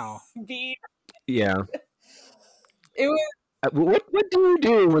 Oh wow. Being. Yeah. It was. What do you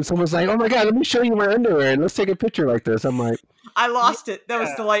do when someone's like, "Oh my god, let me show you my underwear and let's take a picture like this"? I'm like, I lost it. That was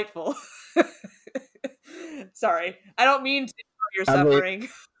delightful. Sorry, I don't mean to your suffering.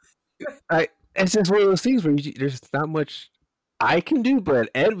 It's just one of those things where there's not much I can do, but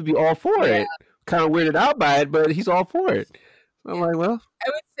Ed would be all for it. Kind of weirded out by it, but he's all for it. So I'm like, well, I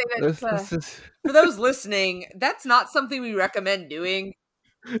would say that for those listening, that's not something we recommend doing.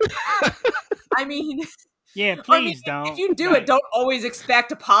 I mean, yeah, please don't. If you do it, don't always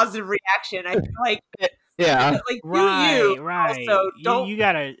expect a positive reaction. I feel like, like right. Also, don't you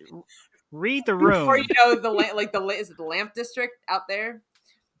gotta read the room. Or is it the Lamp District out there?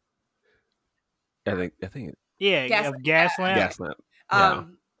 I think. Yeah, Gaslamp. Gaslamp. Yeah.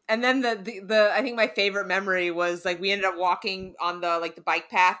 And then the I think my favorite memory was like we ended up walking on the bike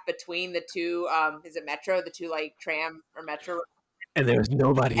path between the two is it Metro, the two like tram or Metro, and there was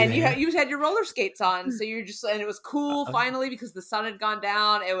nobody and there. you had your roller skates on, so you're just, and it was cool finally because the sun had gone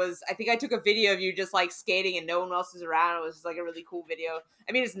down. It was, I think I took a video of you just like skating and no one else was around. It was just like a really cool video.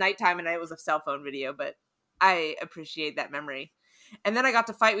 I mean, it's nighttime and it was a cell phone video, but I appreciate that memory. And then I got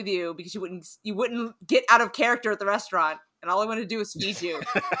to fight with you because you wouldn't get out of character at the restaurant. And all I wanted to do was feed you.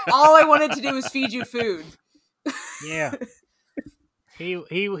 All I wanted to do was feed you food. Yeah. He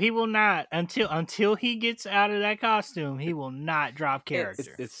will not until he gets out of that costume. He will not drop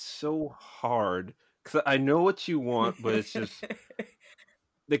character. It's so hard because I know what you want, but it's just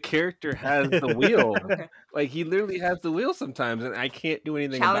the character has the wheel. Okay. Like he literally has the wheel sometimes, and I can't do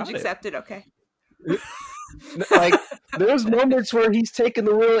anything. Challenge about accepted. Okay. Like there's moments where he's taking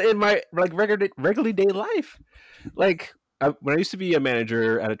the wheel in my like regular day life. Like when I used to be a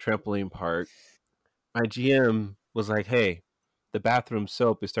manager at a trampoline park, my GM was like, "Hey, the bathroom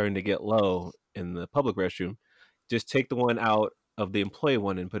soap is starting to get low in the public restroom. Just take the one out of the employee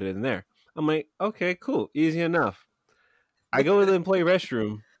one and put it in there." I'm like, "Okay, cool, easy enough." I go to the employee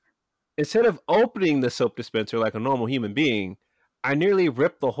restroom. Instead of opening the soap dispenser like a normal human being, I nearly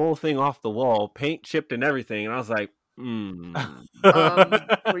ripped the whole thing off the wall, paint chipped and everything. And I was like, were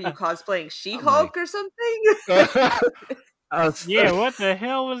you cosplaying She-Hulk or something? Yeah, what the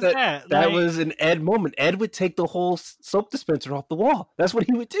hell was that? That was an Ed moment. Ed would take the whole soap dispenser off the wall. That's what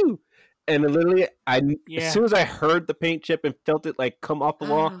he would do. And literally, as soon as I heard the paint chip and felt it like come off the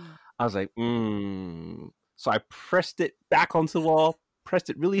wall, I was like, So I pressed it back onto the wall, pressed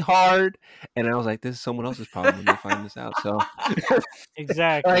it really hard, and I was like, this is someone else's problem when they find this out. So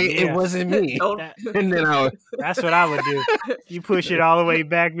exactly, like, it wasn't me. And then that's what I would do. You push it all the way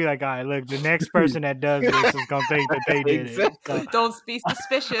back, be like, all right, look, the next person that does this is gonna think that they did it. So, don't be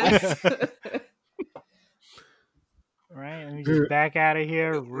suspicious. Right, let me just back out of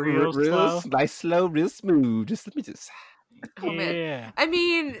here real slow. Nice, slow, real smooth. Let me just. Oh, man. I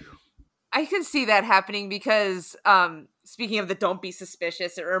mean, I can see that happening because, speaking of the don't be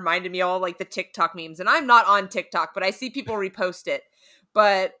suspicious, it reminded me all like the TikTok memes. And I'm not on TikTok, but I see people repost it.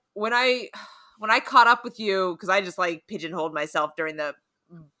 But when I caught up with you, because I just like pigeonholed myself during the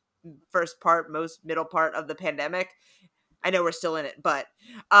middle part of the pandemic. I know we're still in it, but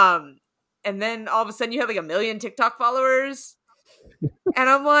and then all of a sudden you have like 1 million TikTok followers. And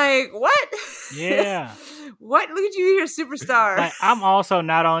I'm like, what? Yeah. What? Look at you here, superstar. Like, I'm also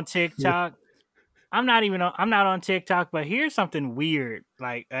not on TikTok. I'm not on TikTok, but here's something weird.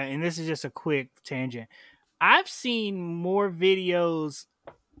 Like, and this is just a quick tangent. I've seen more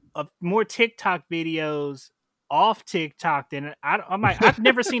TikTok videos off TikTok than I've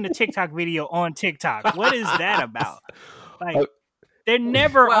never seen a TikTok video on TikTok. What is that about? Like, they're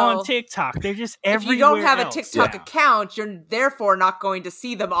never on TikTok. They're just everywhere. If you don't have else. a TikTok account, you're therefore not going to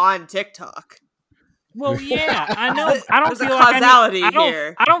see them on TikTok. Well, yeah, I know. I don't feel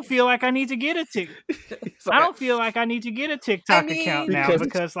I don't feel like I need to get a I don't feel like I need to get a TikTok account now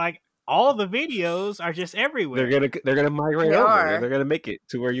because like all the videos are just everywhere. They're gonna migrate over. They're gonna make it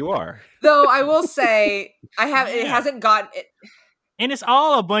to where you are. Though I will say, it hasn't got it. And it's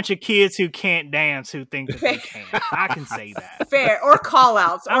all a bunch of kids who can't dance who think that they can. I can say that. Fair. Or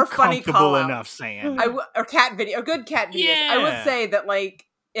call-outs. Or funny call-outs. Enough saying. Or cat video. Or good cat videos. Yeah. I would say that, like,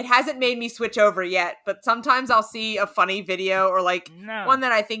 it hasn't made me switch over yet, but sometimes I'll see a funny video or like one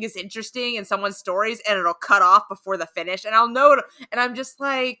that I think is interesting in someone's stories, and it'll cut off before the finish, and I'll know, and I'm just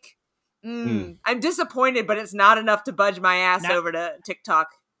like, I'm disappointed, but it's not enough to budge my ass over to TikTok.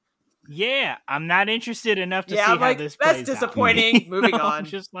 Yeah, I'm not interested enough to see how this plays that's disappointing. Moving on. I'm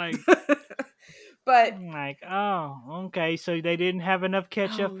just like, but I'm like, oh, okay, so they didn't have enough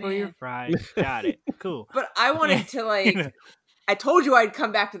ketchup for your fries. Got it. Cool. But I wanted to like, I told you I'd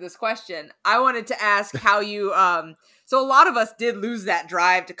come back to this question. I wanted to ask how you, so a lot of us did lose that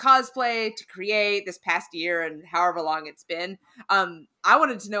drive to cosplay, to create this past year and however long it's been. I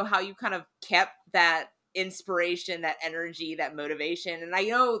wanted to know how you kind of kept that inspiration, that energy, that motivation. And I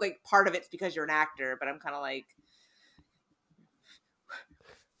know like part of it's because you're an actor, but I'm kind of like,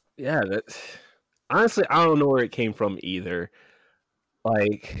 yeah, honestly, I don't know where it came from either.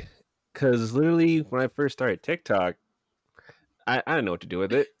 Like, because literally when I first started TikTok, I didn't know what to do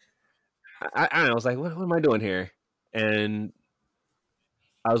with it. I was like, what am I doing here? And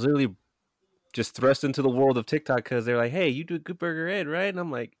I was literally just thrust into the world of TikTok because they're like, hey, you do Good Burger Ed, right? And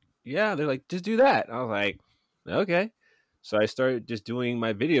I'm like, yeah. They're like, just do that. And I was like, okay. So I started just doing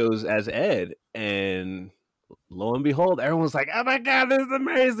my videos as Ed, and lo and behold, everyone's like, oh my God, this is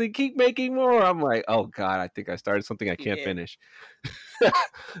amazing. Keep making more. I'm like, oh God, I think I started something I can't finish.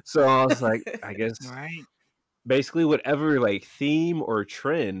 So I was like, I guess basically whatever like theme or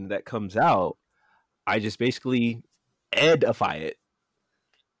trend that comes out, I just basically edify it.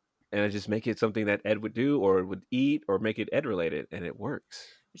 And I just make it something that Ed would do or would eat, or make it Ed related, and it works.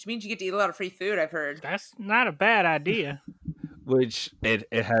 Which means you get to eat a lot of free food, I've heard. That's not a bad idea. Which it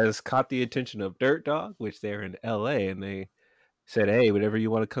has caught the attention of Dirt Dog, which they're in LA, and they said, hey, whenever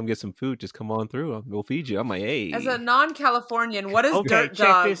you want to come get some food, just come on through. We'll feed you. I'm like, hey. As a non-Californian, what is Dirt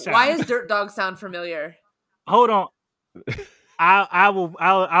Dog? Why does Dirt Dog sound familiar? Hold on.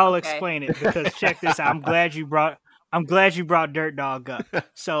 I'll explain it, because check this out. I'm glad you brought Dirt Dog up.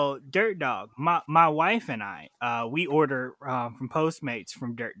 So Dirt Dog, my wife and I, we order from Postmates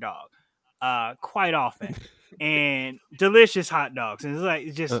from Dirt Dog quite often, and delicious hot dogs, and it's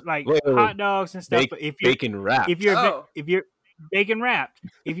like just like hot dogs and stuff. But if you're bacon wrapped, if you're bacon wrapped,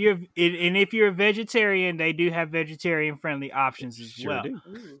 if you're a vegetarian, they do have vegetarian friendly options as well.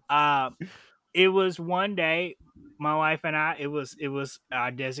 It was one day, my wife and I, it was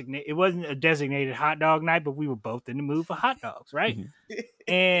our designate. It wasn't a designated hot dog night, but we were both in the mood for hot dogs, right?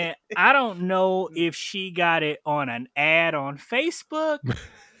 And I don't know if she got it on an ad on Facebook.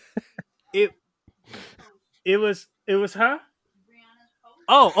 It was her.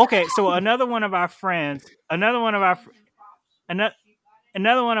 Oh, okay. So another one of our friends, Utahame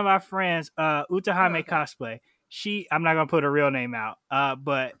Cosplay. I'm not gonna put her real name out.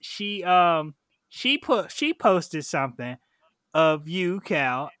 But she posted something of you,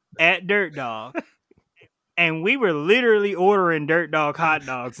 Cal, at Dirt Dog, and we were literally ordering Dirt Dog hot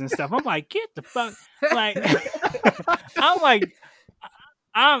dogs and stuff. I'm like, get the fuck, like, I'm like,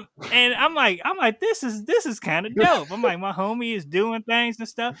 this is kind of dope. I'm like, my homie is doing things and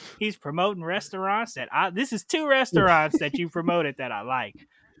stuff. He's promoting restaurants this is 2 restaurants that you promoted that I like.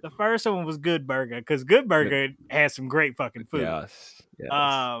 The first one was Good Burger, because Good Burger has some great fucking food. Yes.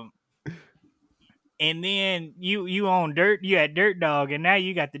 And then you own you at Dirt Dog, and now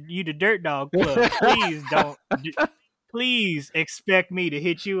you got the Dirt Dog Club. Please expect me to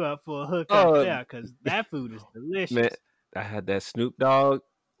hit you up for a hookup there, because that food is delicious. Man, I had that Snoop Dogg.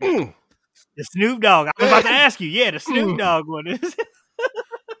 The Snoop Dogg. I was about to ask you. Yeah, the Snoop Dogg one is.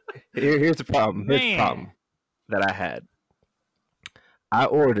 Here's the problem. Here's the problem that I had. I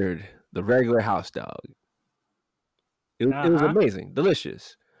ordered the regular house dog. It was amazing,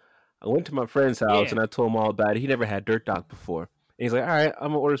 delicious. I went to my friend's house and I told him all about it. He never had Dirt Dog before. And he's like, all right, I'm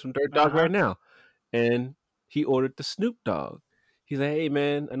going to order some Dirt Dog right now. And he ordered the Snoop Dogg. He's like, hey,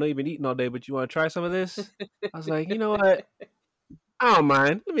 man, I know you've been eating all day, but you want to try some of this? I was like, you know what? I don't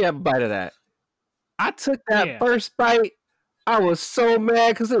mind. Let me have a bite of that. I took that first bite. I was so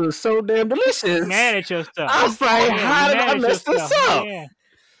mad because it was so damn delicious. Mad at your stuff. I was like, how did I mess this up? Yeah.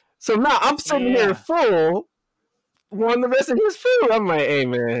 So now I'm sitting here full, wanting the rest of his food. I'm like, hey,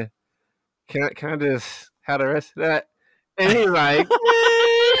 man. Can I just have the rest of that? And he's like,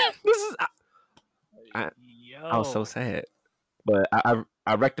 this is. I was so sad, but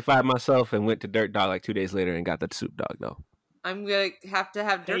I rectified myself and went to Dirt Dog like 2 days later and got the Snoop Dogg though. I'm gonna have to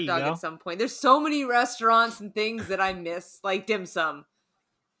have Dirt Dog at some point. There's so many restaurants and things that I miss, like dim sum.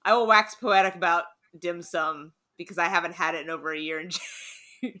 I will wax poetic about dim sum because I haven't had it in over a year and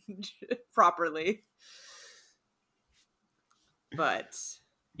properly. But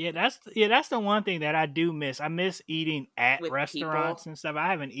That's the one thing that I do miss. I miss eating at With restaurants people. and stuff. I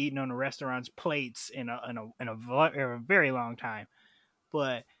haven't eaten on the restaurant's plates in a very long time.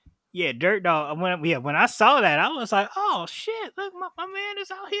 But yeah, Dirt Dog. When I saw that, I was like, oh shit! Look, my man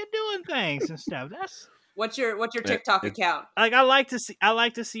is out here doing things and stuff. That's What's your TikTok account? like I like to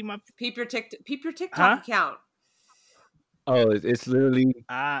see my Peep your TikTok Huh? account. Oh, it's literally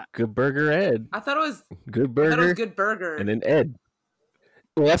Good Burger Ed. I thought it was Good I thought it was Burger Good Burger. and then Ed.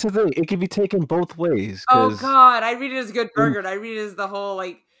 Well, that's the thing. It can be taken both ways. Oh 'cause- God, I read it as Good Burger. And I read it as the whole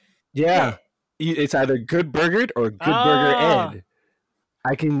like. Yeah. It's either Good Burgered or Good Burger Ed.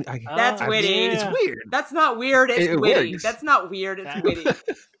 I can. That's witty. It's weird. That's not weird. It's It witty. works. That's not weird. It's witty.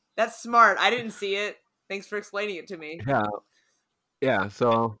 That's smart. I didn't see it. Thanks for explaining it to me. Yeah.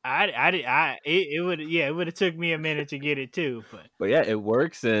 So, it would have took me a minute to get it too, but yeah, it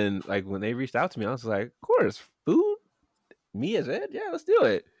works. And like when they reached out to me, I was like, of course, food. Me as Ed, yeah, let's do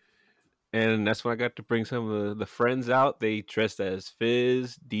it. And that's when I got to bring some of the friends out. They dressed as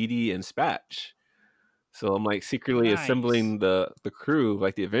Fizz, Dee Dee, and Spatch. So I'm like secretly Nice. assembling the crew,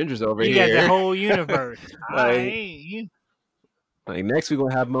 like the Avengers over you here. got the whole universe. Like- Like next we're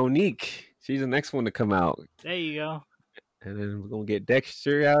gonna have Monique. She's the next one to come out. There you go. And then we're gonna get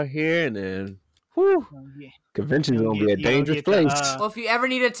Dexter out here, and then whew, Yeah. convention's You gonna gonna be a get- you gonna dangerous get the, place. Well, if you ever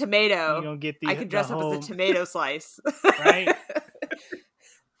need a You tomato, gonna get the I could dress the up whole, as a tomato slice. Right?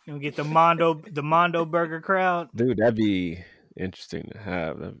 You gonna get the Mondo Burger crowd. Dude, that'd be interesting to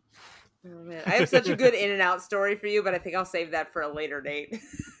have. Oh, man. I have such a good In-N-Out story for you, but I think I'll save that for a later date.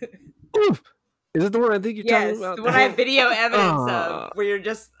 Oof. Is it the one I think you're Yes, talking about? the one I have video evidence Ah. of, where you're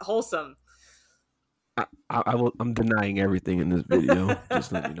just wholesome. I'm denying everything in this video.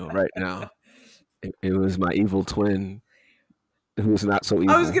 Just let you know right now. It was my evil twin who's not so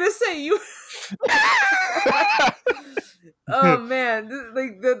evil. I was gonna say you. Oh man,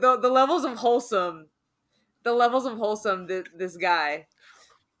 like the levels of wholesome, This guy.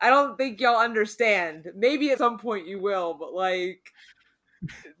 I don't think y'all understand. Maybe at some point you will, but like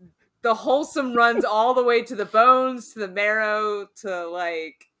the wholesome runs all the way to the bones, to the marrow, to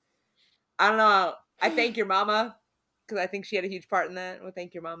like I don't know. I thank your mama because I think she had a huge part in that. Well,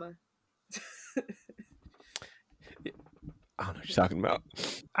 thank your mama. I don't know what you're talking about.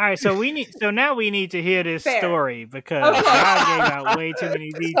 All right, so now we need to hear this Fair. story because Okay. I gave out way too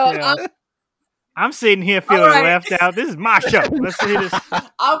many So, details. I'm sitting here feeling All right. left out. This is my show. Let's hear this.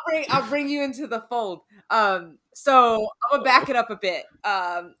 I'll bring you into the fold. So I'm gonna back it up a bit.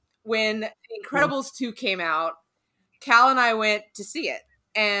 When Incredibles 2 came out, Cal and I went to see it,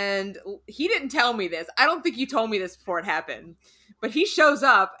 and he didn't tell me this. I don't think you told me this before it happened, but he shows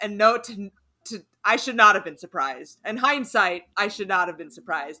up and I should not have been surprised. In hindsight, I should not have been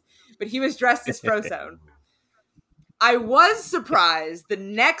surprised, but he was dressed as Frozone. I was surprised the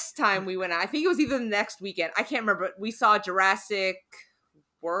next time we went out. I think it was either the next weekend. I can't remember. But we saw Jurassic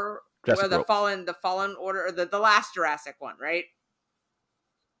World, Jurassic the World. Fallen Order, or the last Jurassic one, right?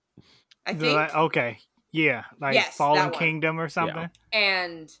 I think. Okay, yeah, like Yes, that Fallen one. Kingdom or something.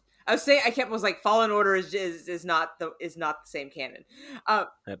 And I was saying, was like Fallen Order is not the same canon.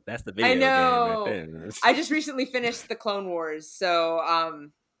 That's the video I know. game right there. I just recently finished the Clone Wars, so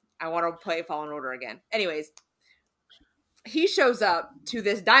I want to play Fallen Order again. Anyways, he shows up to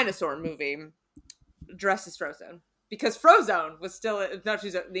this dinosaur movie dressed as Frozone because Frozone was still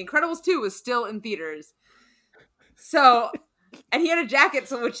The Incredibles 2 was still in theaters. So, and he had a jacket,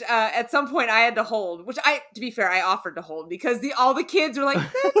 which at some point I had to hold. Which to be fair, I offered to hold because all the kids were like,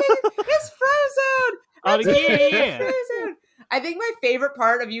 "It's Frozone!" Oh, yeah. Frozone. I think my favorite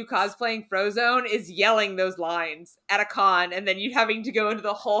part of you cosplaying Frozone is yelling those lines at a con, and then you having to go into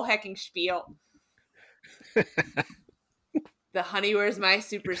the whole hecking spiel. The honey, where's my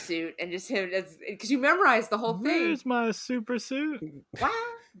super suit? And just him, because you memorize the whole thing. Where's my super suit? Wow,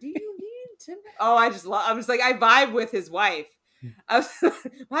 do you need to know? Oh, I was like, I vibe with his wife.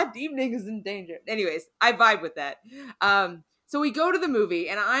 My evening is in danger. Anyways, I vibe with that. So we go to the movie,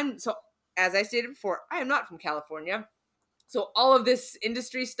 and as I stated before, I am not from California. So all of this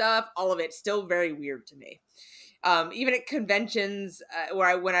industry stuff, all of it's still very weird to me. Even at conventions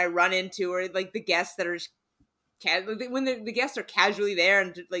when I run into, or like the guests that are just when the guests are casually there,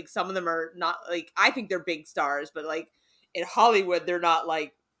 and like some of them are not, like, I think they're big stars, but like in Hollywood they're not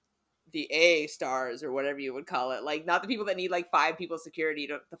like the A stars or whatever you would call it, like not the people that need like 5 people security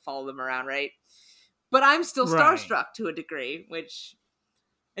to follow them around, right? But I'm still starstruck to a degree, which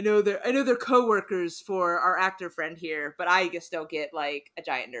I know they're coworkers for our actor friend here, but I just don't get like a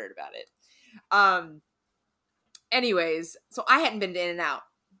giant nerd about it. Anyways, so I hadn't been to In-N-Out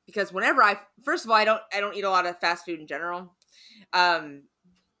because whenever first of all, I don't eat a lot of fast food in general.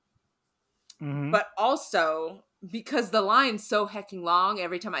 but also because the line's so hecking long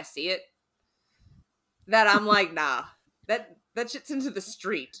every time I see it that I'm like, nah, that shit's into the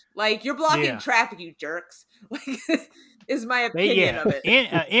street. Like, you're blocking traffic, you jerks. Like, is my opinion of it.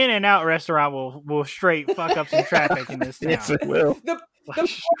 In-N-Out restaurant will straight fuck up some traffic in this town. Yes, it will. The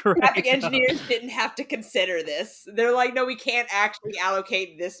traffic engineers didn't have to consider this. They're like, no, we can't actually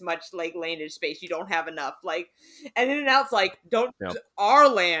allocate this much like laneage space. You don't have enough. Like, and In-N-Out's like, don't use our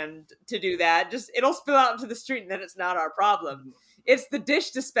land to do that. Just it'll spill out into the street, and then it's not our problem. It's the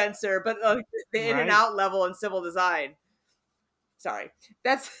dish dispenser, but the In-N-Out level in civil design. Sorry,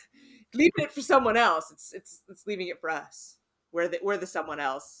 that's leaving it for someone else. It's leaving it for us. We're the someone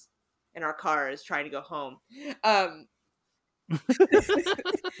else in our cars trying to go home. I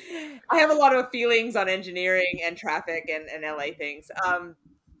have a lot of feelings on engineering and traffic and LA things.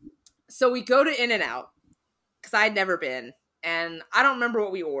 So we go to In-N-Out because I'd never been, and I don't remember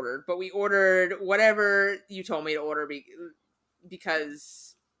what we ordered, but we ordered whatever you told me to order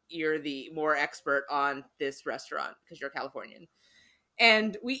because you're the more expert on this restaurant because you're Californian.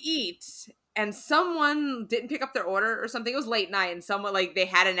 And we eat, and someone didn't pick up their order or something. It was late night, and someone they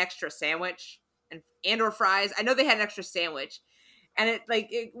had an extra sandwich and or fries. I know they had an extra sandwich, and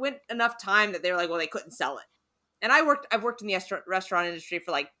it went enough time that they were like, well, they couldn't sell it. And I've worked in the restaurant industry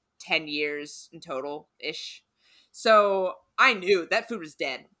for 10 years in total ish. So I knew that food was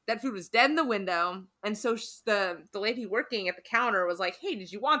dead. That food was dead in the window. And so the lady working at the counter was like, hey,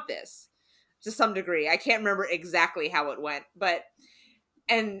 did you want this? To some degree. I can't remember exactly how it went, but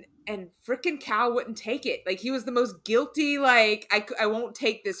and frickin' Cal wouldn't take it. He was the most guilty, I won't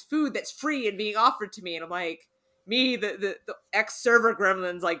take this food that's free and being offered to me. And I'm like, me, the ex-server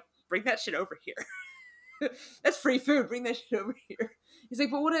gremlin's like, bring that shit over here. That's free food. Bring that shit over here. He's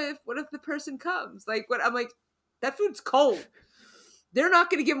like, but what if the person comes? What? I'm like, that food's cold. They're not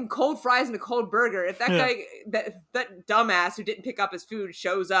going to give him cold fries and a cold burger. If that guy, that dumbass who didn't pick up his food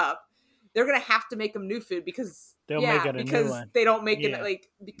shows up, they're going to have to make him new food because they'll make it a new one. They don't make it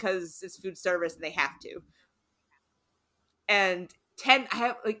because it's food service and they have to. And 10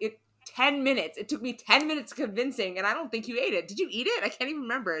 minutes. It took me 10 minutes convincing, and I don't think you ate it. Did you eat it? I can't even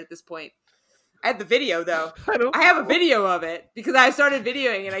remember at this point. I had the video though. I have a video of it because I started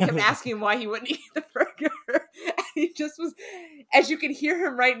videoing and I kept asking him why he wouldn't eat the burger. And he just was, as you can hear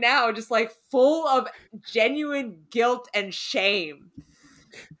him right now, just full of genuine guilt and shame.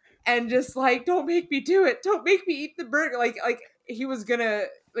 And just don't make me do it. Don't make me eat the burger. He was gonna,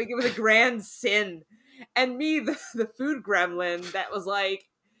 it was a grand sin. And me, the food gremlin that was I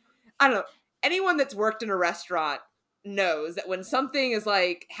don't know, anyone that's worked in a restaurant knows that when something is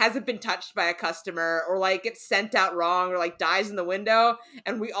hasn't been touched by a customer or gets sent out wrong or dies in the window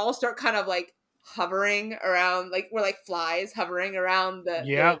and we all start kind of hovering around, we're flies hovering around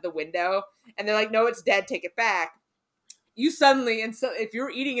the window and they're no, it's dead, take it back. You suddenly, and so if you're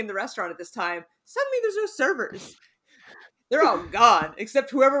eating in the restaurant at this time, suddenly there's no servers. They're all gone,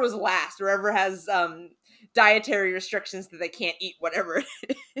 except whoever was last, whoever has dietary restrictions that they can't eat whatever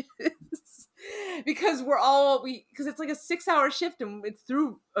it is. Because because it's a 6-hour shift and it's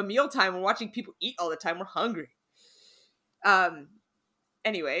through a mealtime. We're watching people eat all the time. We're hungry.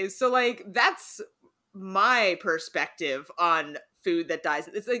 Anyways, so that's my perspective on food that dies.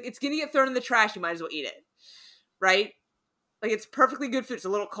 It's it's gonna get thrown in the trash. You might as well eat it, right? It's perfectly good food. It's a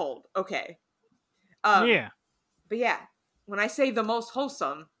little cold. Okay. Yeah. But yeah, when I say the most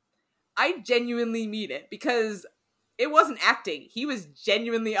wholesome, I genuinely mean it because it wasn't acting. He was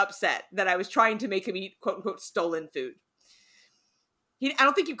genuinely upset that I was trying to make him eat quote unquote stolen food. I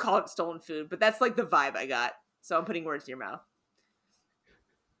don't think you call it stolen food, but that's the vibe I got. So I'm putting words in your mouth.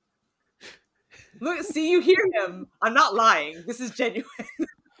 Look, see, you hear him. I'm not lying. This is genuine.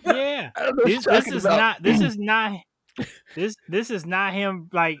 Yeah. This is not him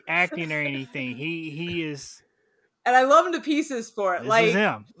acting or anything. He is, and I love him to pieces for it. This is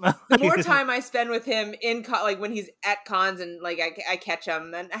him. The more time I spend with him in when he's at cons and I catch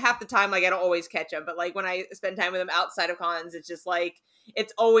him, and half the time I don't always catch him, but when I spend time with him outside of cons, it's just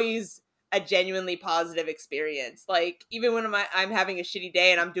it's always a genuinely positive experience. Even when I'm having a shitty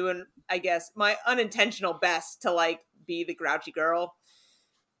day and I'm doing, I guess, my unintentional best to be the grouchy girl,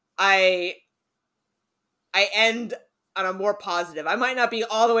 I end on a more positive. I might not be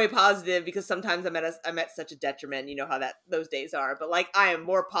all the way positive because sometimes I'm at such a detriment. You know how those days are. But I am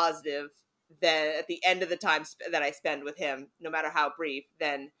more positive than at the end of the time that I spend with him, no matter how brief,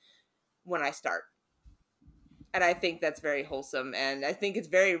 than when I start. And I think that's very wholesome. And I think it's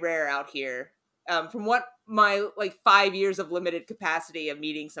very rare out here. From what my 5 years of limited capacity of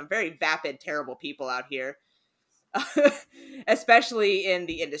meeting some very vapid, terrible people out here, especially in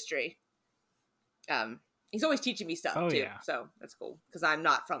the industry. He's always teaching me stuff too. Yeah. So that's cool because I'm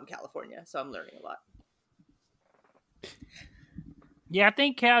not from California, so I'm learning a lot. Yeah, I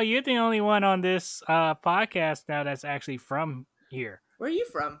think, Cal, you're the only one on this podcast now that's actually from here. Where are you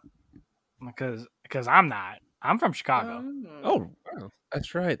from? Because I'm not. I'm from Chicago. Oh, wow.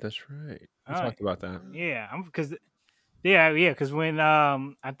 That's right. We talked about that. Yeah, because when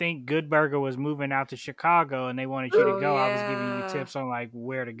I think Good Burger was moving out to Chicago and they wanted you to go, I was giving you tips on like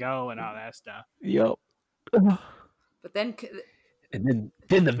where to go and all that stuff. Yep. But then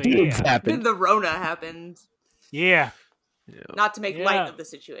the beans happened. Then the Rona happened. Yeah. Not to make light of the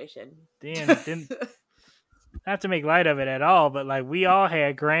situation. Then not to make light of it at all, but like we all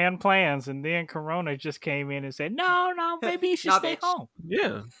had grand plans, and then Corona just came in and said, "No, baby, you should stay home."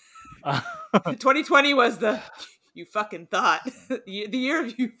 Yeah. 2020 was the you fucking thought the year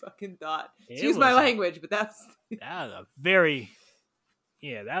of you fucking thought. Excuse my language, but that was a very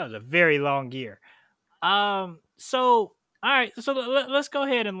long year. So all right, so let's go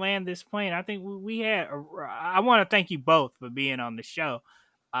ahead and land this plane. I think I want to thank you both for being on the show.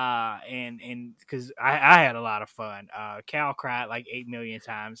 And because I had a lot of fun. Cal cried like 8 million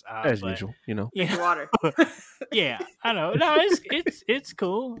times. As usual, Yeah. Water. Yeah, I know. No, it's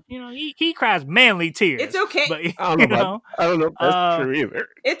cool. He cries manly tears. It's okay. But, I don't know if that's true either.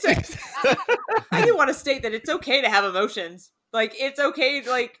 I do want to state that it's okay to have emotions. Like, it's okay to,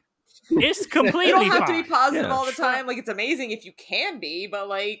 like... It's completely You don't have fine. to be positive all the time. Like, it's amazing if you can be, but,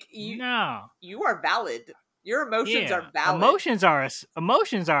 like, you are valid. Your emotions are valid. Emotions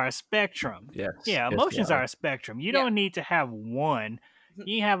are a spectrum. Yes. Yeah, emotions are a spectrum. You don't need to have one.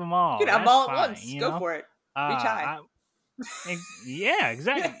 You have them all. You can have them all at once. Go for it. Reach high. Yeah,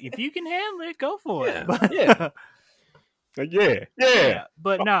 exactly. If you can handle it, go for it. But, yeah.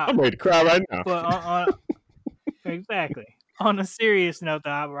 But no. I'm ready to cry right now. But exactly. On a serious note,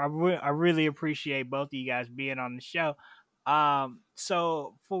 though, I really appreciate both of you guys being on the show.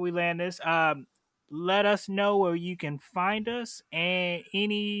 So before we land this, let us know where you can find us and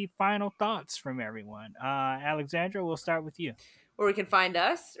any final thoughts from everyone. Alexandra, we'll start with you. Or we can find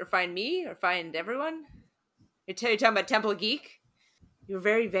us, or find me, or find everyone. You're talking about Temple of Geek? You're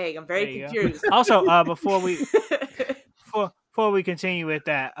very vague. I'm very confused. Also, before we continue with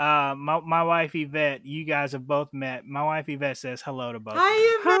that, my wife Yvette, you guys have both met. My wife Yvette says hello to both.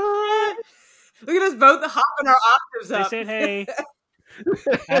 Hi, Yvette. Look at us both hopping our octaves up. They said hey.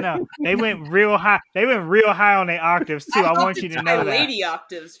 I know. They went real high. They went real high on their octaves too. I want you to know that. Lady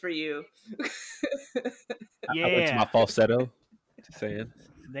octaves for you. Yeah. It's my falsetto. Just saying.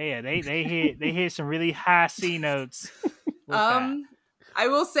 They hit some really high C notes. I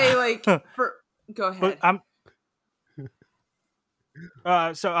will say, like, go ahead.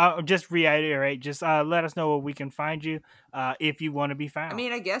 So I'll just reiterate. Just let us know where we can find you if you want to be found. I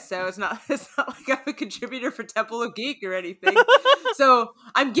mean, I guess so. It's not like I'm a contributor for Temple of Geek or anything. So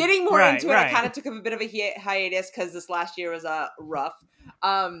I'm getting more into it. I kind of took a bit of a hiatus because this last year was rough.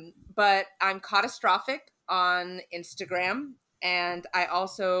 But I'm Catastrophic on Instagram, and I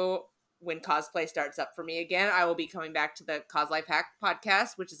also, when cosplay starts up for me again, I will be coming back to the Cos Life Hack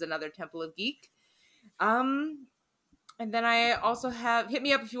podcast, which is another Temple of Geek. And then I also have, hit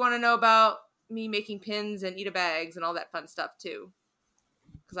me up if you want to know about me making pins and Ita bags and all that fun stuff too.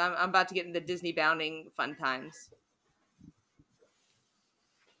 Because I'm about to get into Disney bounding fun times.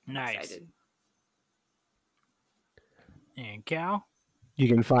 Nice. Excited. And Cal? You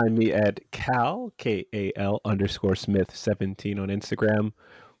can find me at Kal, KAL_Smith17 on Instagram.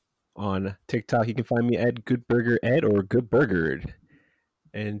 On TikTok, you can find me at Good Burger Ed or Good Burgered.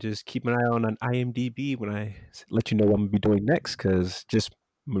 And just keep an eye on IMDb when I let you know what I'm going to be doing next, because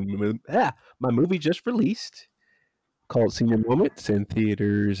my movie just released called Senior Moment. It's in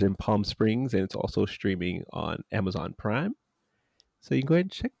theaters in Palm Springs, and it's also streaming on Amazon Prime. So you can go ahead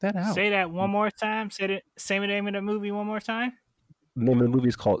and check that out. Say that one more time. Say the name of the movie one more time. The name of the movie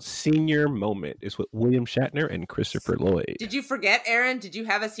is called Senior Moment. It's with William Shatner and Christopher Lloyd. Did you forget, Aaron? Did you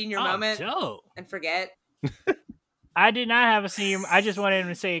have a senior moment dope. And forget? I did not have a senior. I just wanted him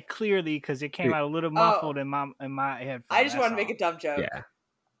to say it clearly because it came out a little muffled in my headphones. I just wanted to make a dumb joke. Yeah.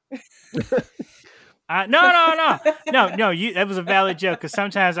 No. That was a valid joke because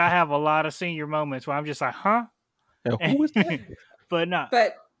sometimes I have a lot of senior moments where I'm just like, huh? Now, who was that? But no.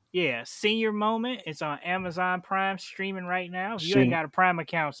 But yeah, Senior Moment. It's on Amazon Prime streaming right now. If you ain't got a Prime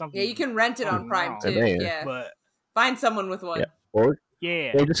account, something. Yeah, you can rent it on Prime too. Yeah, but find someone with one. Yeah. Or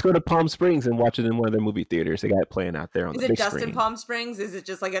just go to Palm Springs and watch it in one of their movie theaters. They got it playing out there on the big screen. Is it just in Palm Springs? Is it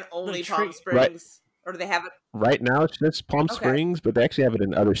just like an only Palm Springs? Or do they have it? Right now, it's just Palm Springs, but they actually have it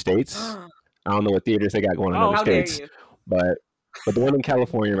in other states. I don't know what theaters they got going on in other states. Dare you. But But the one in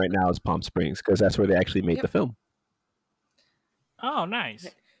California right now is Palm Springs because that's where they actually made the film. Oh, nice.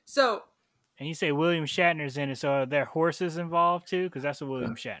 So, And you say William Shatner's in it, so are there horses involved too? Because that's a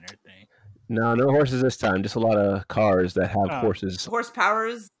William Shatner thing. No horses this time. Just a lot of cars that have horses.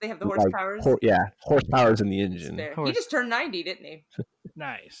 Horsepowers. They have the Like, horsepowers. Horsepower's in the engine. He just turned 90, didn't he?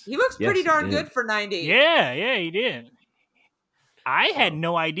 Nice. He looks pretty Yes, he darn did. good for 90. Yeah, he did. I had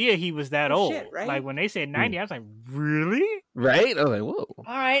no idea he was that old. Shit, right? Like when they said 90, I was like, really? Right? I was like, whoa. All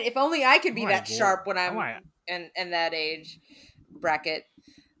right, if only I could be Oh, that boy. sharp when I'm Oh, my- in that age bracket.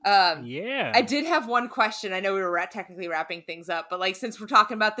 Yeah. I did have one question. I know we were technically wrapping things up, but like since we're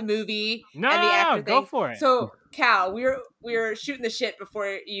talking about the movie No, and the actor go thing, for it. So Cal, we were shooting the shit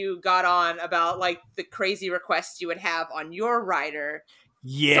before you got on about like the crazy requests you would have on your rider.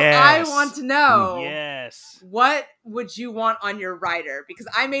 Yes. So I want to know, Yes. what would you want on your rider? Because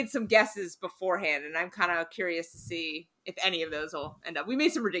I made some guesses beforehand, and I'm kind of curious to see if any of those will end up. We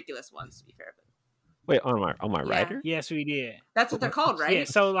made some ridiculous ones, to be fair, but Wait, on my Yeah. rider? Yes, we did. that's what they're called, right? Yeah.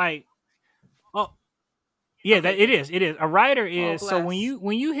 So like, yeah, that it is. It is. A writer is so bless.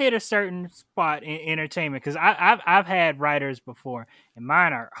 when you hit a certain spot in entertainment, because I've had writers before, and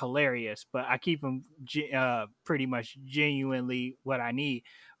mine are hilarious, but I keep them pretty much genuinely what I need.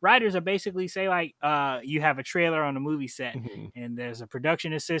 Writers are basically say like, you have a trailer on a movie set, and there's a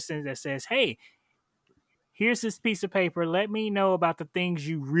production assistant that says, "Hey, here's this piece of paper. Let me know about the things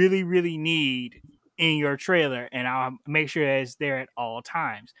you really, really need in your trailer, and I'll make sure that it's there at all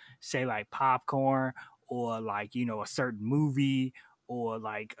times." Say like popcorn, or like, a certain movie, or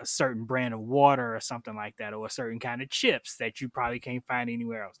like a certain brand of water or something like that, or a certain kind of chips that you probably can't find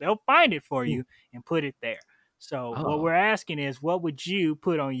anywhere else. They'll find it for you and put it there. So what we're asking is, what would you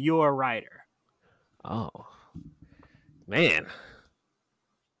put on your rider? Oh, man.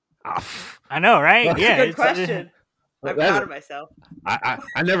 I know, right? That's Yeah, a good question. I'm proud of myself.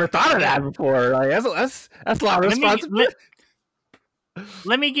 I never thought of that before. Like, that's a lot of responsibility.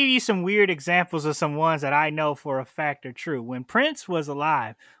 Let me give you some weird examples of some ones that I know for a fact are true. When Prince was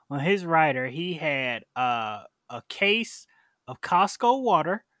alive, on his rider, he had a case of Costco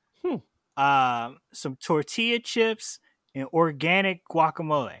water, some tortilla chips, and organic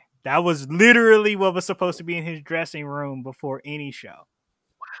guacamole. That was literally what was supposed to be in his dressing room before any show,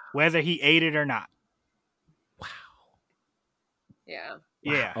 whether he ate it or not. Yeah.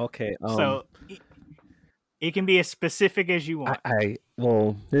 Yeah. Okay. So it can be as specific as you want.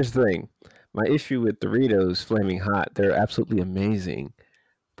 Well, here's the thing. My issue with Doritos Flaming Hot, they're absolutely amazing,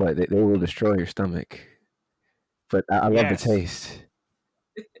 but they will destroy your stomach. But I love the taste.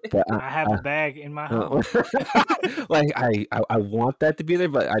 But I have a bag in my home. like I want that to be there,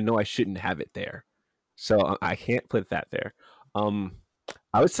 but I know I shouldn't have it there, so I can't put that there.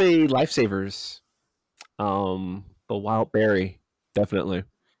 I would say Lifesavers, the wild berry, definitely.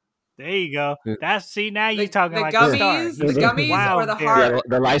 There you go. Now you're talking the like gummies, the the gummies or the hard. Yeah,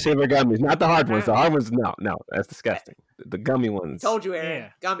 the Lifesaver gummies, not the hard ones. The hard ones, no, that's disgusting. The gummy ones, Told you, Aaron.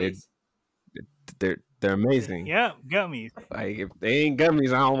 Gummies. they're amazing. Yep, gummies. Like if they ain't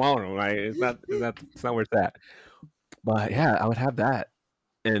gummies, I don't want them. Like it's not worth that. But yeah, I would have that,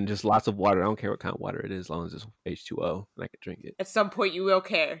 and just lots of water. I don't care what kind of water it is, as long as it's H2O and I can drink it. At some point, you will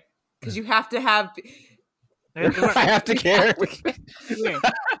care because you have to have. I have to care.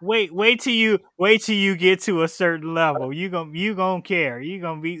 Wait till you get to a certain level. You gonna care. You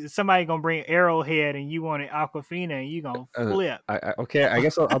gonna be somebody gonna bring Arrowhead and you want an Aquafina and you gonna flip. Okay, I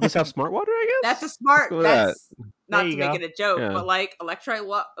guess I'll just have smart water. I guess That's a smart. That's not to make it a joke, Yeah. but like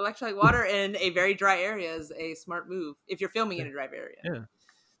electrolyte water in a very dry area is a smart move if you're filming in a dry area. Yeah.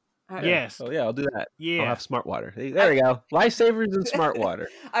 Yes. So yeah, I'll do that. Yeah. I'll have smart water. There we go. Lifesavers and smart water.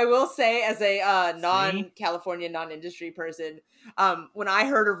 I will say, as a non-California, non-industry person, when I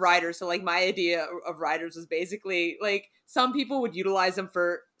heard of riders, so like my idea of riders was basically like some people would utilize them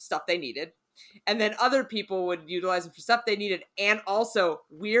for stuff they needed, and then other people would utilize them for stuff they needed, and also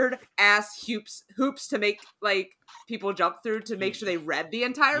weird ass hoops to make like people jump through to make sure they read the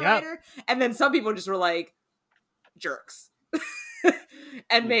entire rider, and then some people just were like jerks.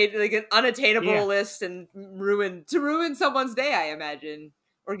 And made like an unattainable list and ruin someone's day, I imagine,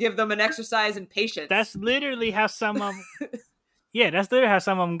 or give them an exercise in patience. That's literally how some of them. Yeah, that's literally how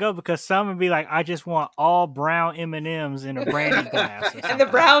some of them go, because some would be like, I just want all brown M&Ms in a brandy glass, and the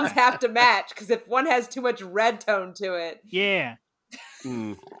browns have to match because if one has too much red tone to it, yeah.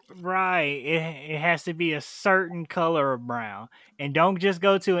 Right, it has to be a certain color of brown, and don't just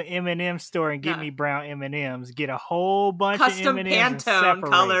go to an M&M store and get me brown M&Ms. Get a whole bunch custom of M&Ms Pantone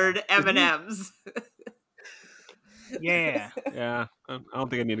colored M&Ms. Yeah. I don't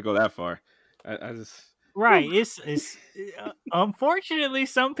think I need to go that far. I just Right. It's unfortunately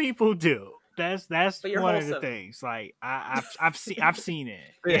some people do. That's But you're one wholesome. of the things. Like I've seen it.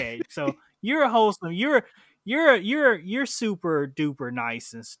 Yeah. So you're wholesome. You're super duper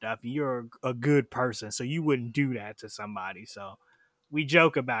nice and stuff. You're a good person, so you wouldn't do that to somebody. So we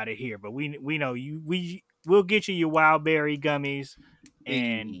joke about it here, but we know you. We'll get you your wild berry gummies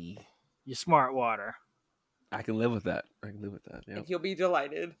and your smart water. I can live with that. Yeah. And you'll be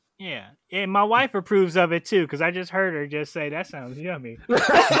delighted. Yeah, and my wife approves of it too, because I just heard her just say that sounds yummy.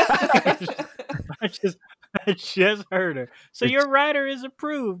 I just heard her. So your rider is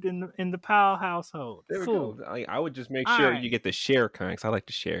approved in the Powell household. There we Cool. go. I would just make All sure right. you get the share kind, because I like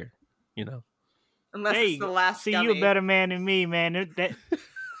to share. Unless Hey, it's the last see, gummy. you a better man than me, man.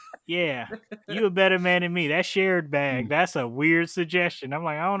 Yeah, you a better man than me. That shared bag, that's a weird suggestion. I'm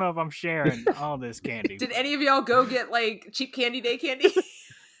like, I don't know if I'm sharing all this candy. Did any of y'all go get like cheap candy day candy?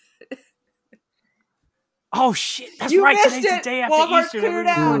 Oh shit, that's You right. missed Today's it. the day after Walmart Easter that cleared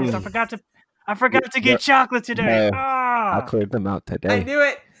we're doing out. this. I forgot to get chocolate today. No, Ah. I cleared them out I today. knew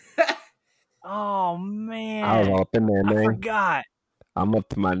it. Oh man, I was all up in there, I man. forgot. I'm up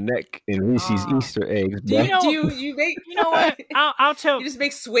to my neck in Reese's Easter eggs, Do bro. you, know- you make You know what? I'll tell. you just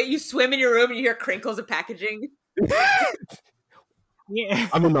make you swim in your room and you hear crinkles of packaging. Yeah,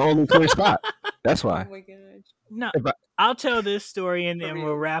 I'm in the only clear spot. That's Oh why. my gosh. no, If I- I'll tell this story and For then real.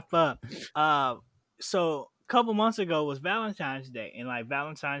 we'll wrap up. So a couple months ago was Valentine's Day, and like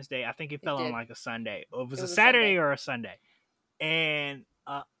Valentine's Day, I think it fell on did. like a Sunday. Or it was a was a Saturday Sunday. or a Sunday, and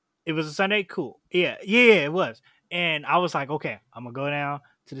it was a Sunday. Cool. Yeah, it was. And I was like, okay, I'm gonna go down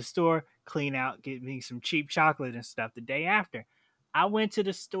to the store, clean out, get me some cheap chocolate and stuff. The day after, I went to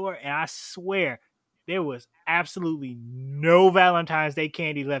the store, and I swear there was absolutely no Valentine's Day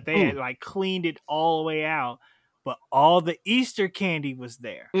candy left. They had like cleaned it all the way out, but all the Easter candy was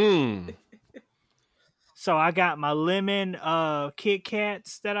there. So I got my lemon Kit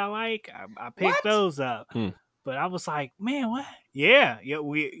Kats that I like. I picked What? those up. Mm. But I was like, man, what? Yeah. I I ain't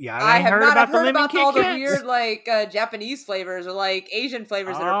have heard not. about I've the heard lemon about Kit all the Kats. weird like Japanese flavors or like Asian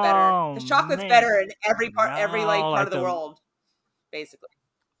flavors that are Oh, better. The chocolate's man. better in every part, every like No, part like of the the- world, basically.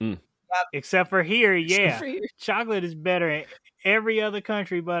 Except for here, yeah. For you. Chocolate is better in every other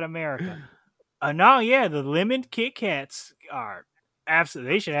country but America. No, yeah, the lemon Kit Kats are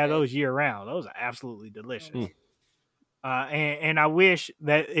absolutely. They should have those year round. Those are absolutely delicious. Mm. And I wish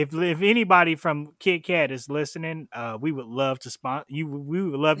that if anybody from Kit Kat is listening, we would love to sponsor you. We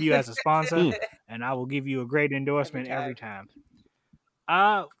would love you as a sponsor, and I will give you a great endorsement every time.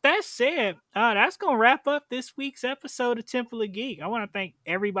 That said, that's gonna wrap up this week's episode of Temple of Geek. I want to thank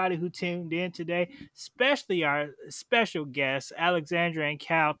everybody who tuned in today, especially our special guests, Alexandra and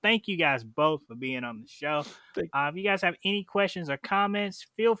Cal. Thank you guys both for being on the show. If you guys have any questions or comments,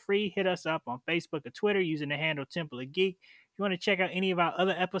 feel free to hit us up on Facebook or Twitter using the handle Temple of Geek. If you want to check out any of our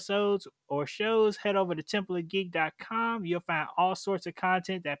other episodes or shows, head over to templeofgeek.com. You'll find all sorts of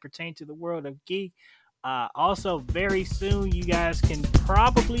content that pertain to the world of geek. Also, very soon, you guys can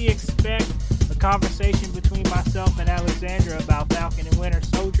probably expect a conversation between myself and Alexandra about Falcon and Winter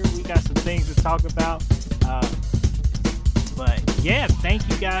Soldier. We got some things to talk about. But yeah, thank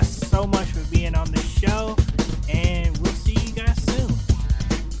you guys so much for being on the show, and we'll see you guys soon.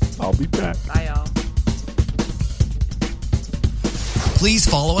 I'll be back. Bye, y'all. Please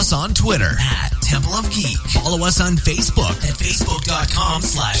follow us on Twitter at Temple of Geek. Follow us on Facebook at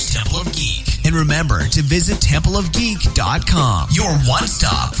facebook.com/Temple of Geek. And remember to visit templeofgeek.com, your one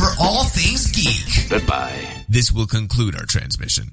stop for all things geek. Goodbye. This will conclude our transmission.